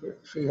Lord,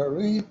 Sri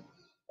Hari,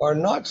 are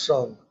not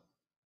sung.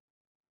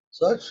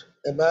 Such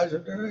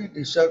imaginary,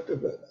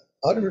 deceptive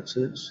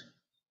utterances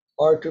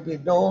are to be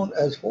known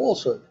as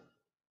falsehood.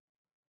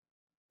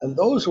 And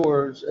those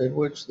words in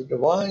which the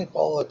divine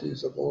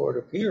qualities of the Lord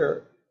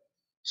appear,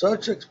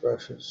 such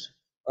expressions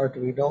are to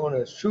be known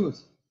as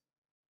truth,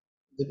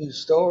 the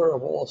bestower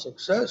of all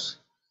success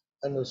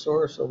and the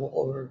source of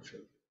all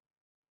virtue.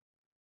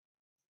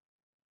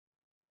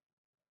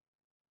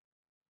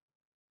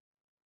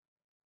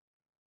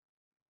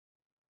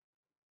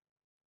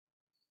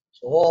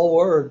 So all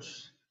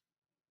words,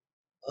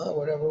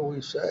 whatever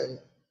we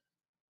say,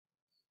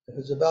 if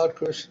it's about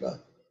Krishna,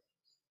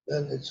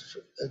 then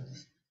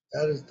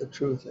that is the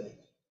true thing.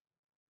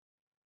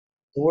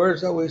 The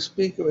words that we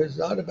speak of is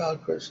not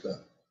about Krishna.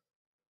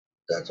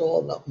 That's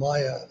all not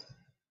Maya,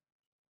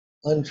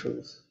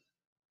 untruth.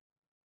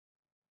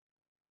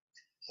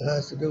 It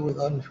has to do with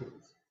untruth.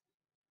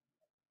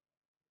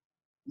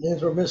 It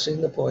means we're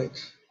missing the point.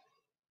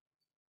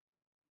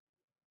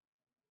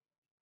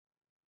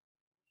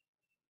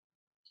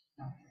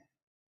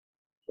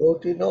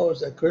 Devotee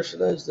knows that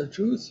Krishna is the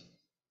truth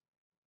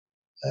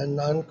and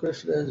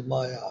non-Krishna is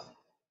Maya.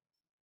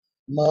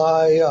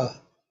 Maya.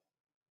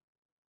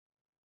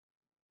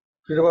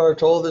 Sridhara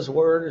told this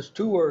word is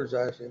two words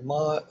actually,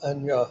 ma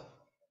and ya.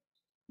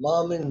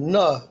 Ma means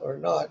na or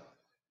not,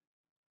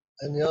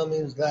 and ya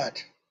means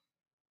that.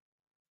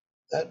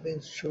 That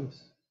means truth.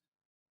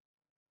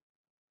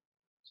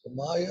 So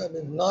Maya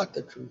means not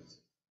the truth.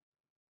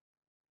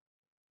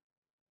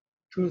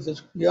 Truth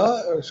is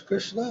Ya or is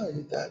Krishna,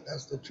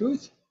 that's the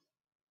truth.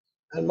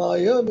 And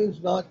Maya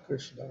means not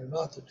Krishna or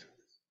not the truth.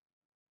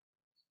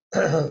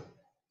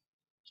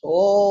 So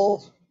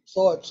all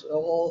thoughts,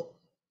 all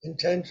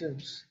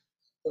intentions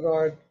that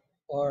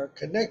are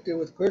connected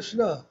with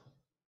Krishna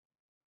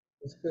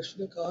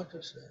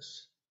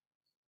consciousness,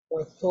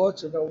 our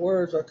thoughts and our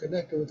words are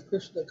connected with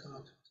Krishna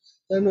consciousness,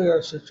 then we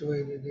are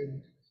situated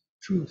in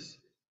truth.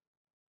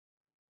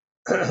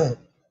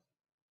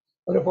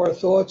 But if our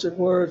thoughts and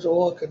words are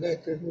all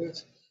connected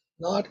with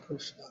not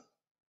Krishna,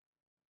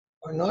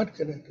 are not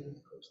connected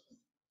with Krishna,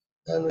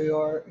 then we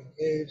are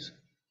engaged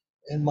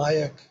in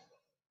Mayak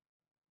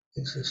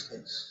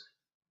existence.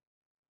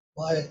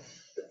 Mayak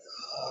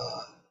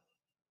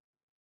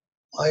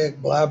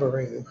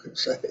blabbering, you could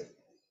say,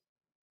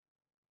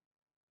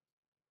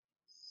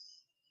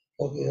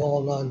 talking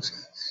all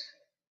nonsense.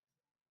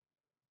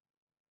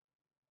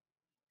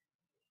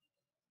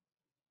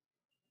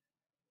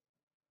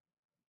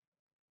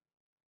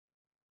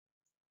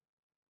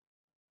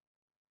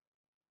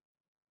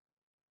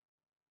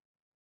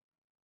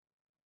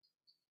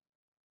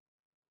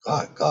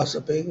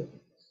 Gossiping,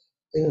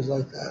 things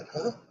like that,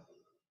 huh?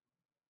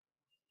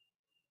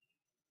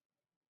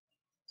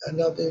 Had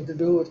nothing to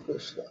do with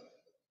Krishna.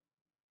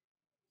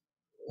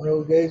 One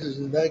who engages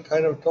in that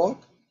kind of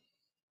talk,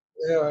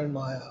 they are in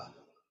Maya.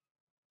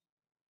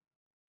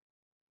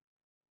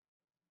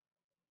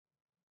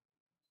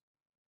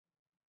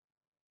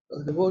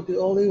 The devotee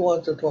only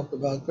wants to talk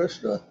about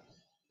Krishna,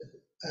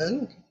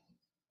 and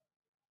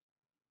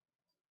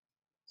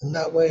in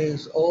that way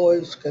is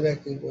always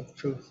connecting with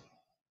truth,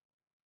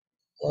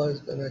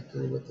 always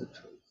connected with the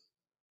truth.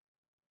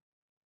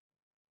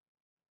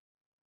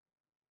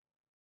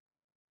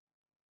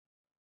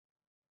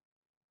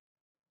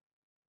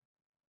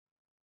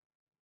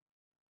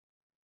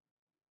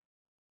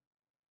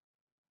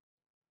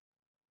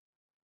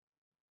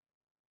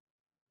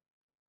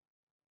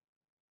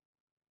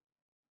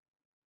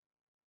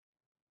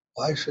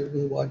 Why should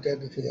we want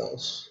anything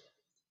else?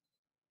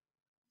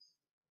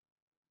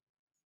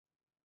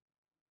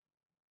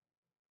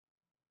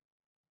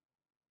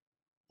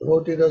 The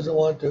devotee doesn't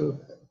want to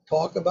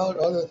talk about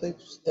other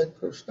things than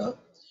Krishna,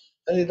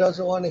 and he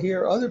doesn't want to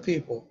hear other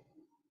people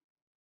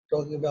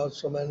talking about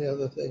so many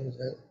other things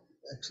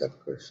except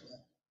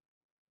Krishna.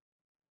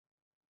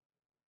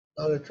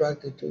 Not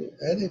attracted to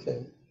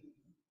anything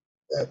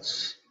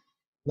that's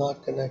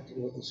not connected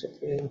with the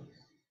Supreme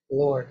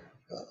Lord.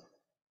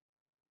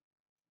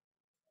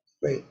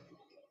 Great.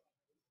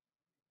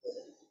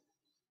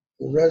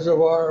 The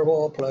reservoir of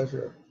all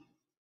pleasure.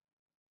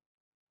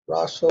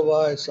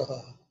 Rasavai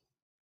Saha.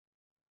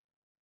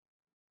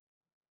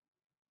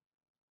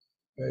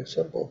 Very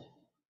simple.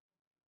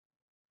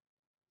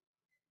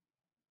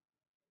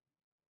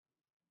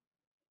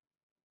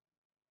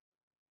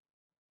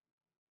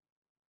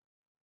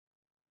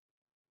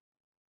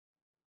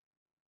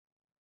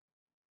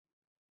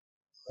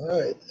 All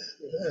right.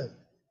 Yeah.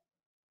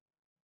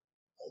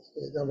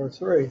 Number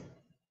 3.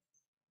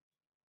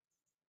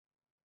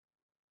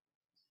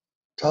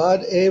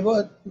 Tad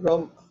eva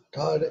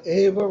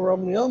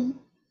ramyam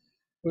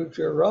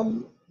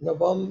ruchiram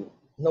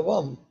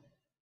navam.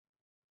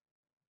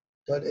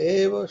 Tad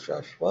eva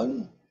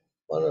shashvan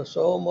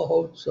manaso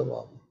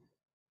mahotsavam.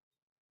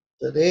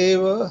 Tad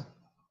eva,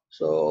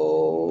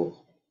 so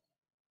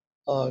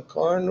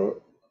karnava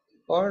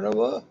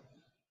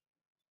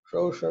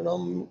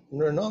shoshanam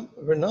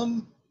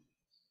vrinam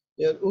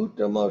yet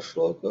uttama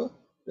shloka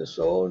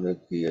yaso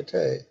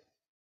nikiyate.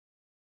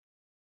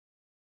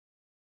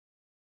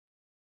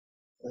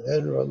 And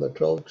then from the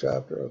 12th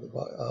chapter of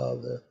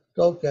the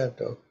 12th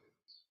canto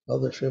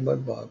of the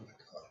Srimad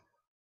Bhagavatam.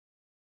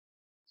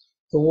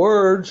 The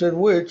words in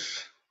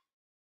which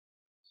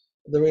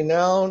the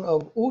renown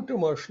of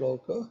Uttama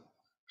Shloka,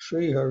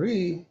 Sri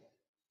Hari,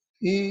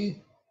 the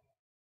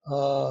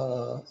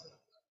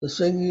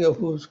singing of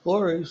whose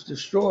glories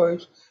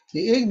destroys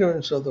the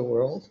ignorance of the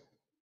world,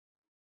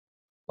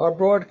 are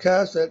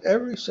broadcast at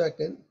every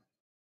second.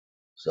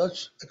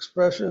 Such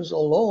expressions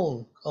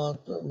alone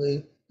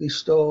constantly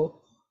bestow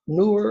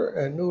newer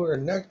and newer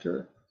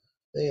nectar.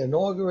 They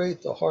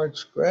inaugurate the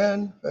heart's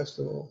grand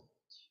festival,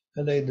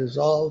 and they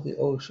dissolve the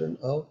ocean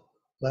of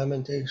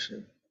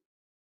lamentation.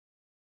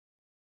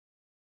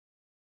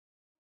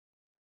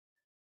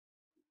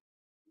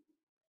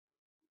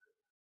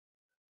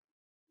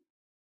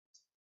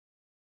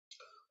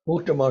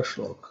 Uttama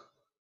Shloka.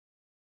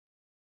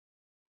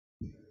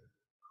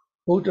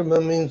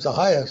 Uttama means the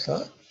highest,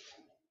 huh?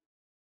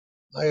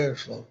 Higher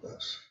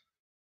shlokas.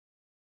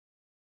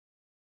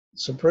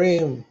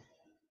 Supreme.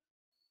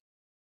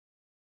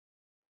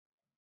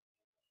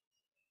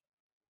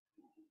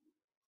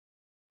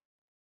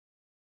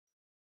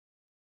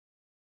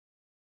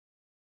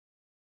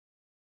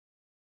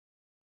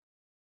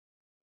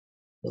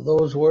 So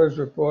those words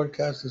are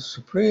broadcast as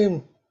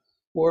supreme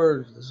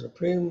words, the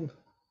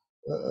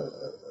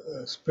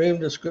supreme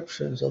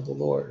descriptions of the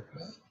Lord.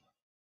 Huh?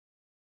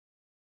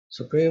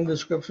 Supreme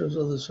descriptions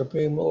of the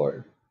Supreme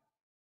Lord.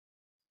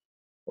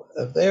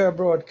 If they are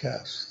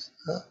broadcast,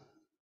 huh?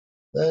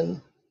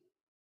 then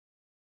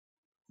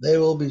they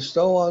will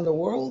bestow on the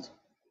world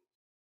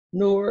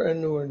newer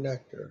and newer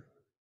nectar,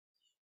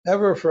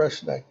 ever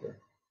fresh nectar.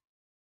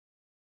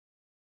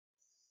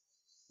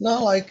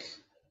 Not like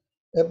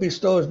it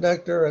bestows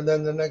nectar and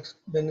then the next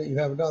minute you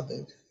have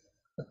nothing.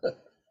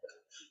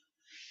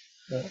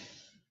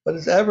 But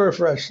it's ever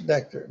fresh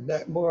nectar,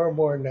 more and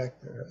more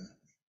nectar,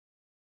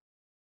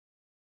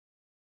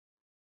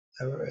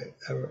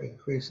 ever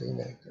increasing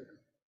nectar.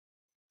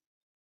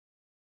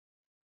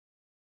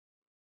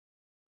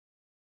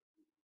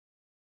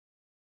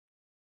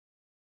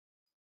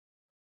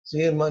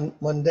 See, in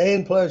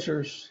mundane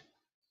pleasures,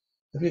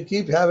 if you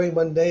keep having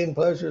mundane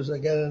pleasures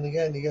again and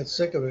again, you get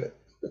sick of it.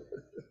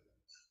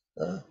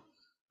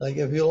 Like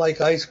if you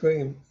like ice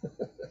cream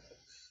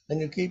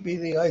and you keep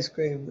eating ice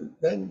cream,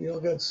 then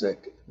you'll get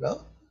sick,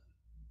 no?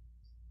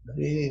 If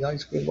you're eating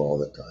ice cream all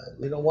the time,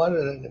 you don't want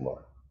it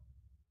anymore.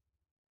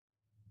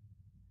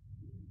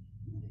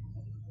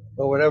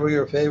 Or whatever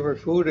your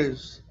favorite food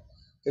is,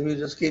 if you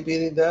just keep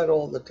eating that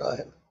all the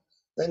time,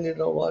 then you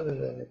don't want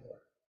it anymore.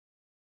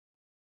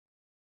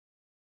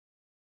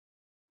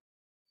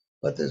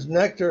 But this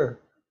nectar,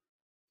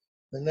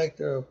 the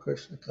nectar of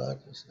Krishna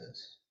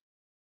consciousness,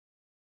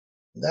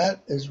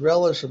 that is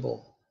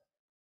relishable.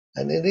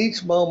 And in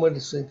each moment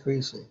it's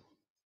increasing.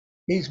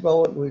 Each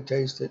moment we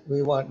taste it,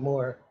 we want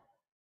more.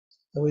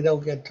 And we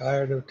don't get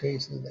tired of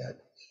tasting that.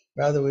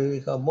 Rather, we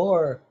become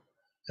more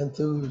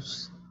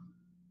enthused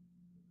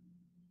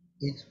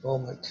each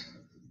moment,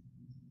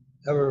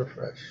 ever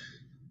fresh.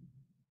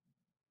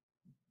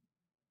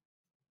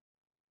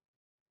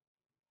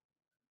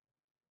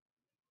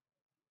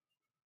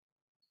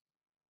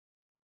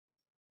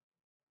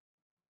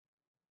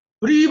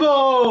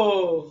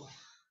 Haribo!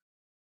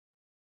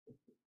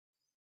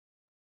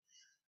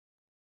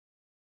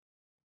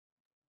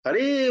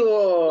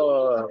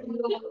 Haribo!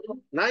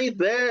 Nice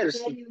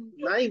verse.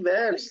 Nice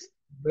verse.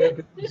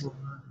 Very beautiful.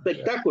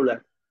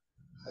 Spectacular.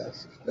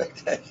 That's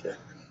spectacular.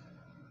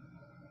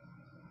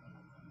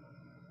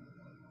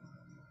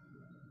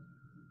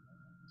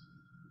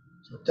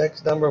 So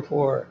text number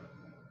 4.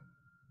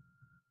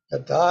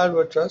 Yatad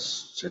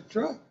vachas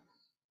chitra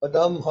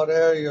padam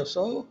harer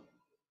yaso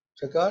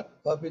jagat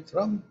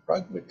pavitram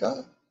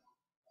pragmita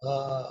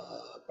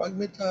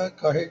pragmita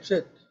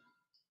kahechit.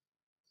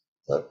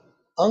 The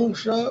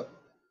angsha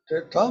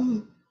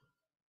tirtam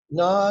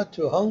na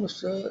tu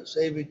hangsa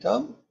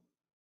sevitam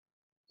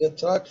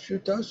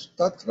yatrachutas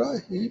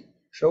tatra hi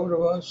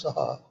shodava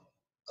saha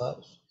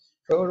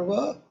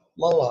shodava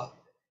mala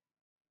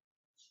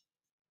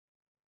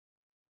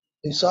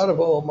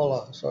Isadavo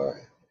mala,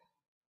 sorry.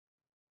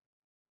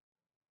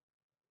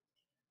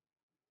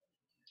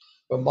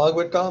 From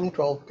Bhagavatam,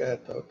 12th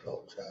canto,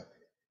 12th chapter.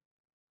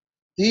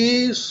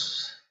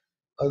 These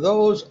are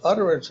those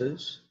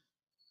utterances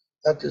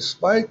that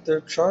despite their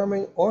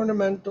charming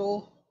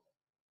ornamental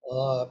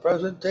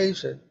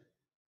presentation,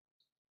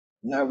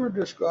 never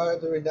describe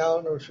the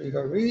renown of Sri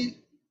Hari,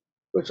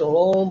 which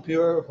alone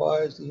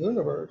purifies the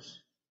universe.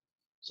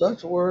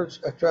 Such words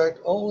attract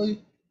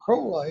only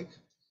crow-like,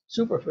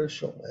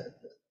 superficial men,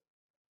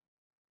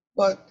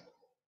 but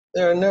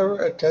they are never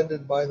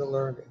attended by the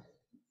learning.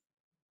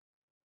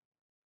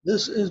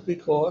 This is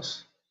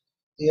because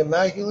the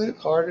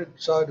immaculate-hearted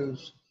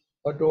sadhus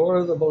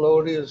adore the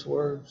melodious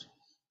words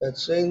that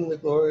sing the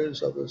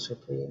glories of the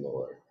Supreme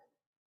Lord.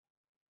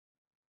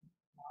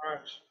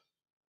 Maharaj.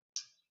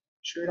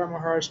 Sridhar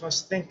Maharaj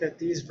must think that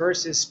these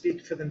verses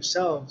speak for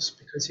themselves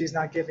because he's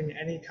not giving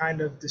any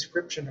kind of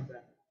description of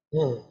them.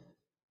 Hmm.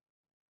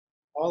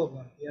 All of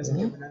them. He hasn't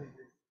Mhm. given anything.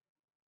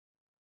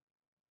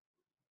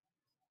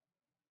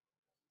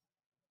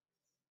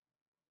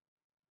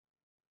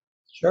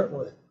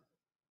 Certainly.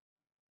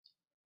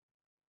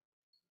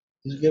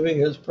 He's giving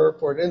his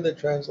purport in the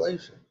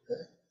translation.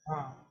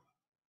 Ah.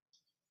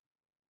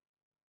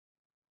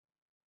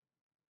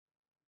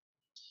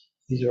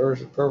 These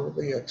verses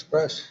perfectly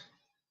express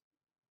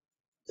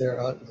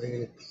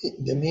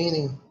the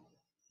meaning.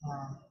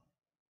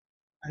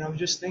 And I'm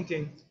just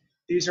thinking,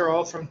 these are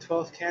all from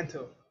 12th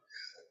canto,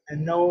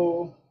 and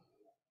no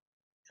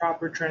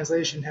proper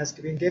translation has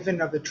been given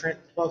of the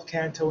 12th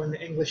canto in the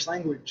English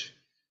language.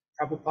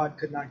 Prabhupada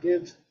could not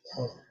give,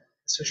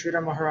 so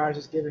Sridhar Maharaj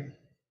is giving.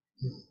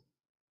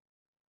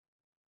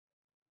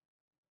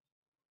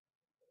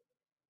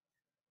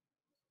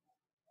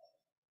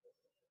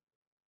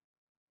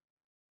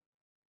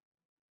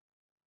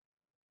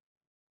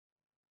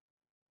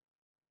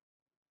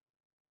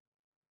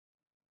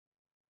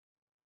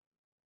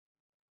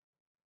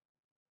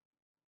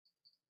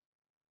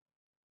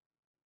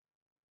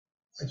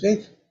 I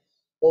think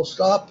we'll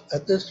stop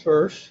at this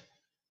verse.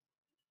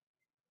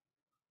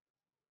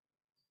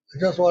 I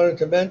just wanted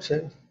to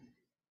mention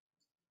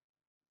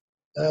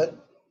that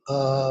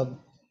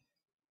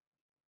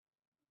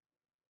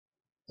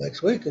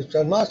next week is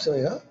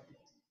Janmashtami, huh?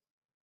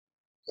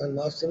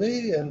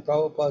 Janmashtami and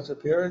Prabhupada's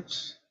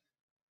appearance.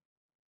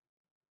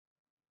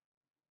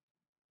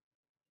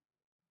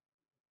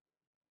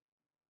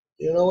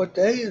 Do you know what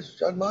day is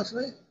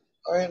Janmashtami?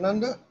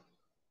 Ariyananda?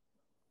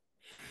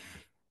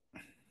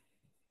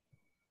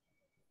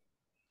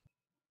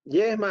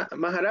 Yes,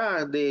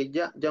 Maharaj, the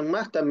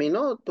Janmashtami,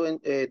 no?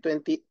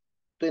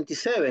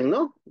 27,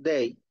 no?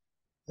 Day,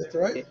 That's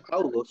right.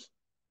 August.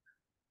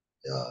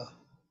 Yeah.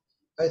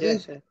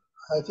 Yes.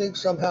 I think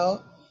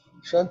somehow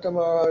Shanta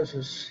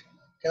Maharaj's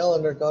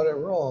calendar got it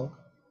wrong.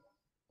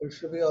 It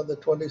should be on the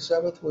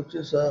 27th, which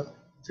is a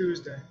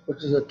Tuesday.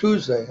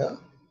 Tuesday, huh?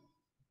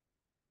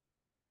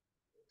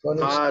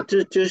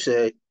 27th.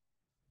 Tuesday.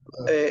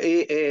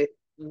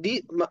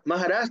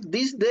 Maharaj,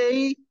 this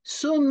day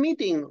Zoom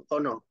meeting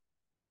or no?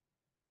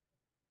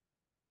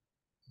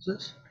 Is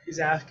this? He's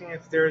asking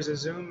if there is a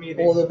Zoom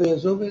meeting. Will there be a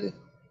Zoom meeting?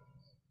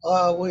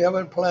 We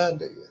haven't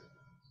planned it yet.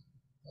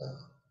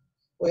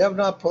 We have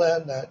not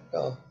planned that.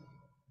 No.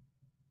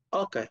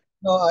 Okay.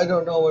 No, I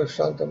don't know what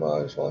Shanta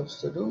Maharaj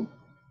wants to do.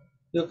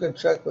 You can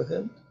check with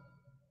him.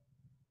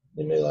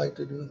 He may like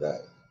to do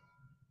that.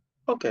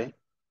 Okay.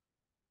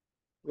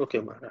 Okay,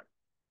 Maharaj.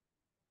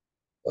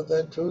 But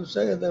then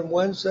Tuesday and then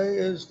Wednesday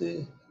is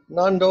the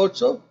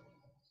Nandotsav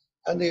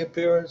and the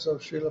appearance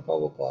of Srila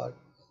Prabhupada,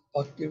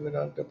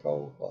 Bhaktivedanta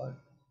Prabhupada,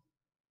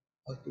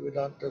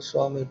 Bhaktivedanta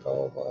Swami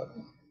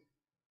Prabhupada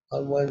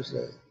on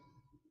Wednesday.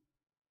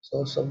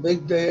 So some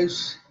big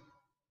days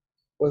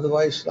for the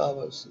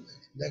Vaishnavas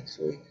next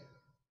week.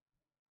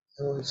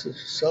 And we should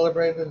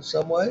celebrate in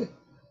some way.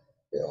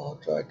 They all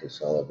try to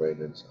celebrate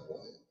in some way.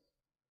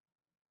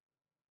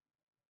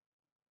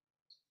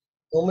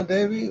 Uma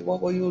Devi,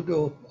 what will you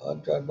do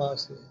on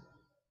Janmashtami?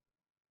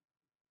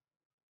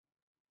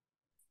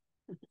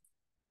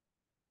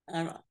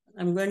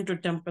 I'm going to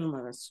temple,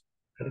 Maharaj.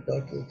 And go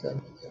to the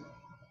temple. Yeah.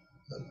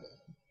 Okay.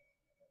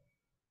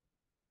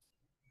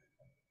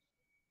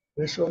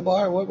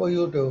 Vishwambar, what will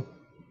you do?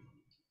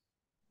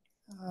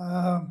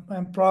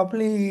 I'm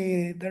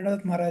probably,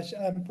 Dhanad Maharaj,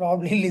 I'm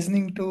probably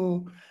listening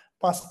to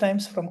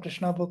pastimes from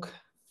Krishna book.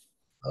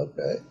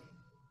 Okay.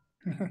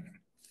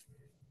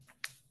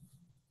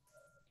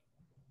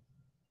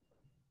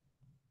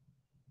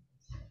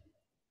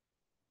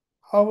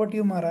 How about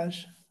you,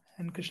 Maharaj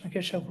and Krishna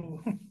Keshav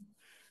Prabhu?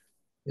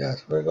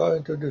 Yes, we're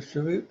going to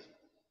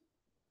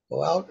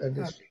go out and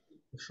Okay. distribute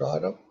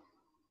prasadam,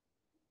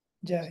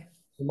 Jai.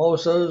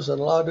 samosas and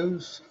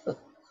ladus.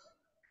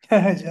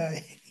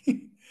 Jai.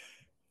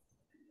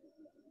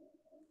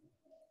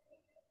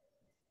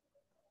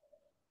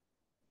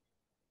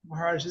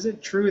 Maharaj, is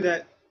it true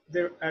that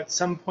there, at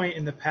some point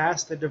in the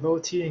past, the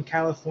devotee in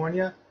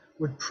California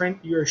would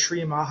print your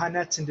Sri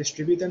Mahanets and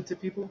distribute them to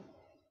people?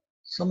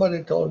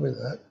 Somebody told me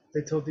that.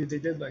 They told you they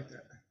did like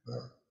that.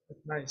 Uh,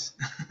 That's nice.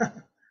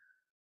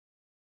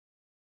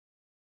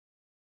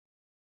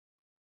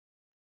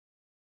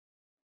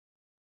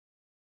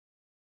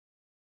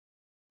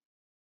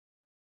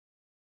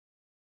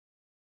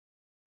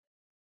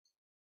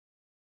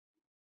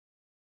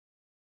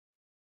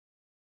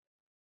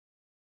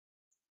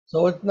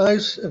 So it's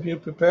nice if you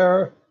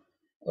prepare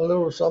a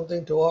little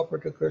something to offer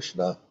to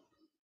Krishna,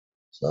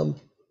 some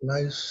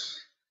nice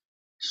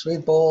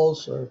sweet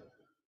balls or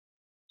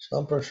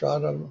some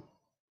prasadam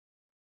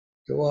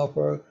to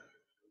offer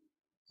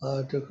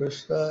to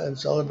Krishna in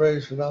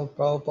celebration of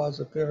Prabhupada's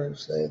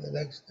appearance day the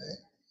next day.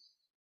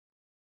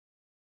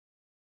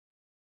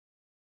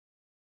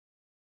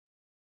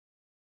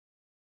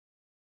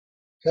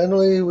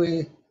 Generally,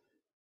 we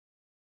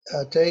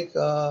take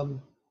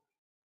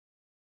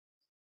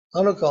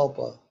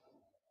Anukalpa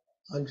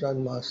on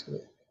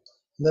Janmashtami.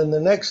 And then the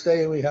next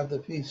day we have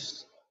the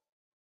feast.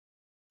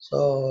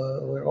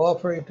 So we're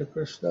offering to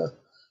Krishna,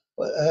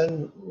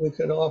 and we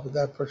can offer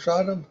that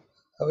prasadam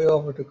that we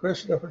offer to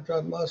Krishna for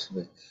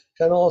Janmashtami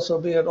can also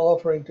be an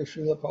offering to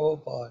Srila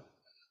Prabhupada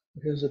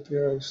for his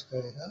appearance day.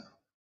 Huh?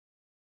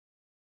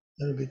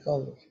 And it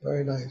becomes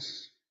very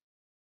nice.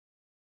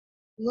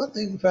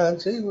 Nothing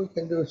fancy. We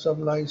can do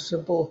some nice,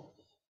 simple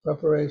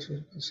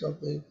preparation,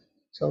 something,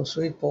 some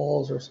sweet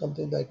balls or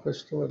something that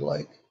Krishna would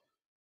like.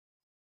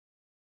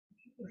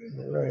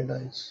 Very, very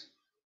nice.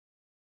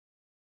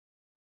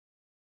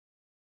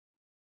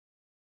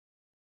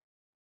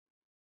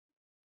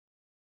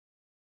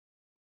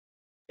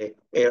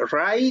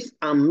 Rice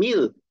and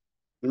milk.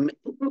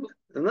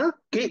 No?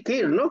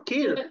 Kir, no?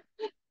 Kir.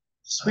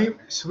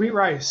 Sweet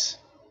rice.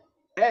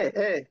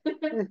 Hey.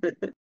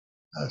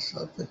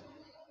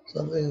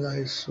 Something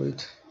nice,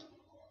 sweet.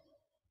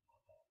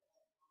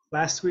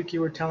 Last week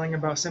you were telling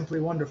about Simply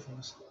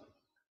Wonderfuls.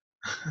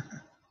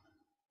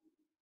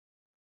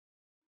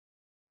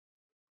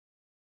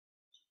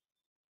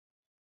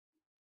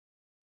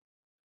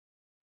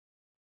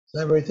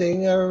 Is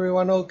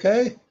everyone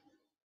okay?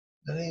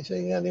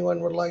 Anything anyone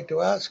would like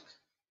to ask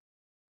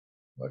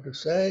or to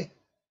say?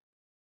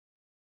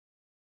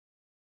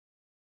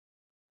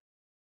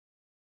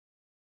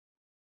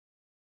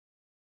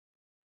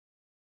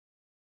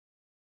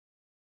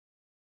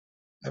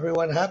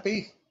 Everyone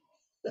happy?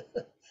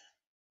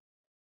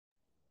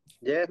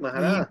 Yes,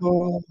 Maharaj.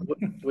 Ego.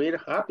 We're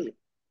happy.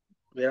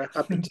 We are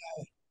happy.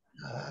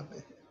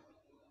 Happy.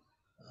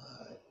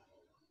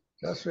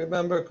 Just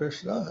remember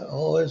Krishna.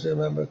 Always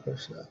remember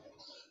Krishna.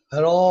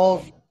 And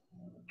all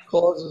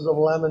causes of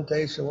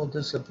lamentation will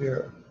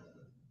disappear.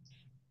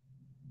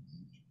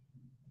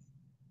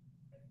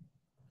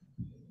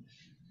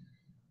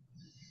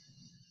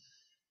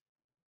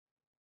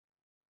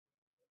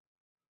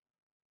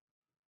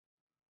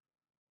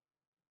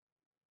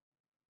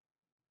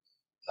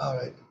 All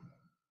right.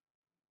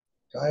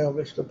 Jaya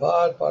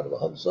Vishnupad,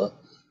 Paramahamsa,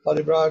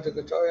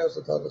 Parivrajacharya,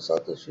 Satana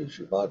Sata, Sri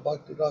Sripad,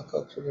 Bhakti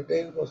Rakshak, Sri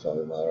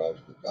Dev-Goswami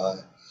Maharaja ki Jai.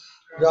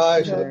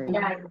 Jai Sri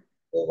Jai.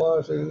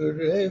 Kumar, Sri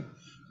Gurudev,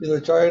 Sri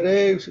Acharya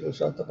Dev, Sri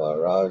Santa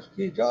Maharaj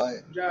ki Jai.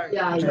 Jai.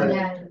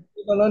 Jai.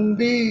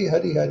 Manandi,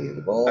 Hari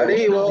Hari Bol.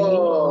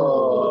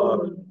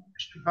 Haribo.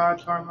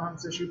 Sripad,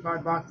 Paramahamsa,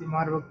 Sripad, Bhakti,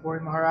 Madhava, Puri,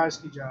 Maharaj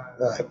ki Jai.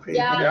 I pray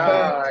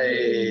Jai.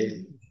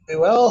 you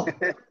well.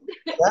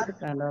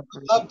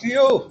 Up to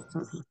you.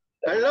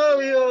 I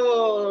love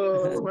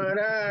you, Maharaj.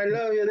 I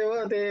love you,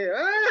 devotee.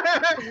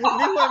 Ah, this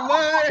one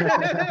more.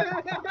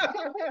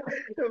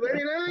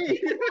 Very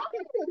nice.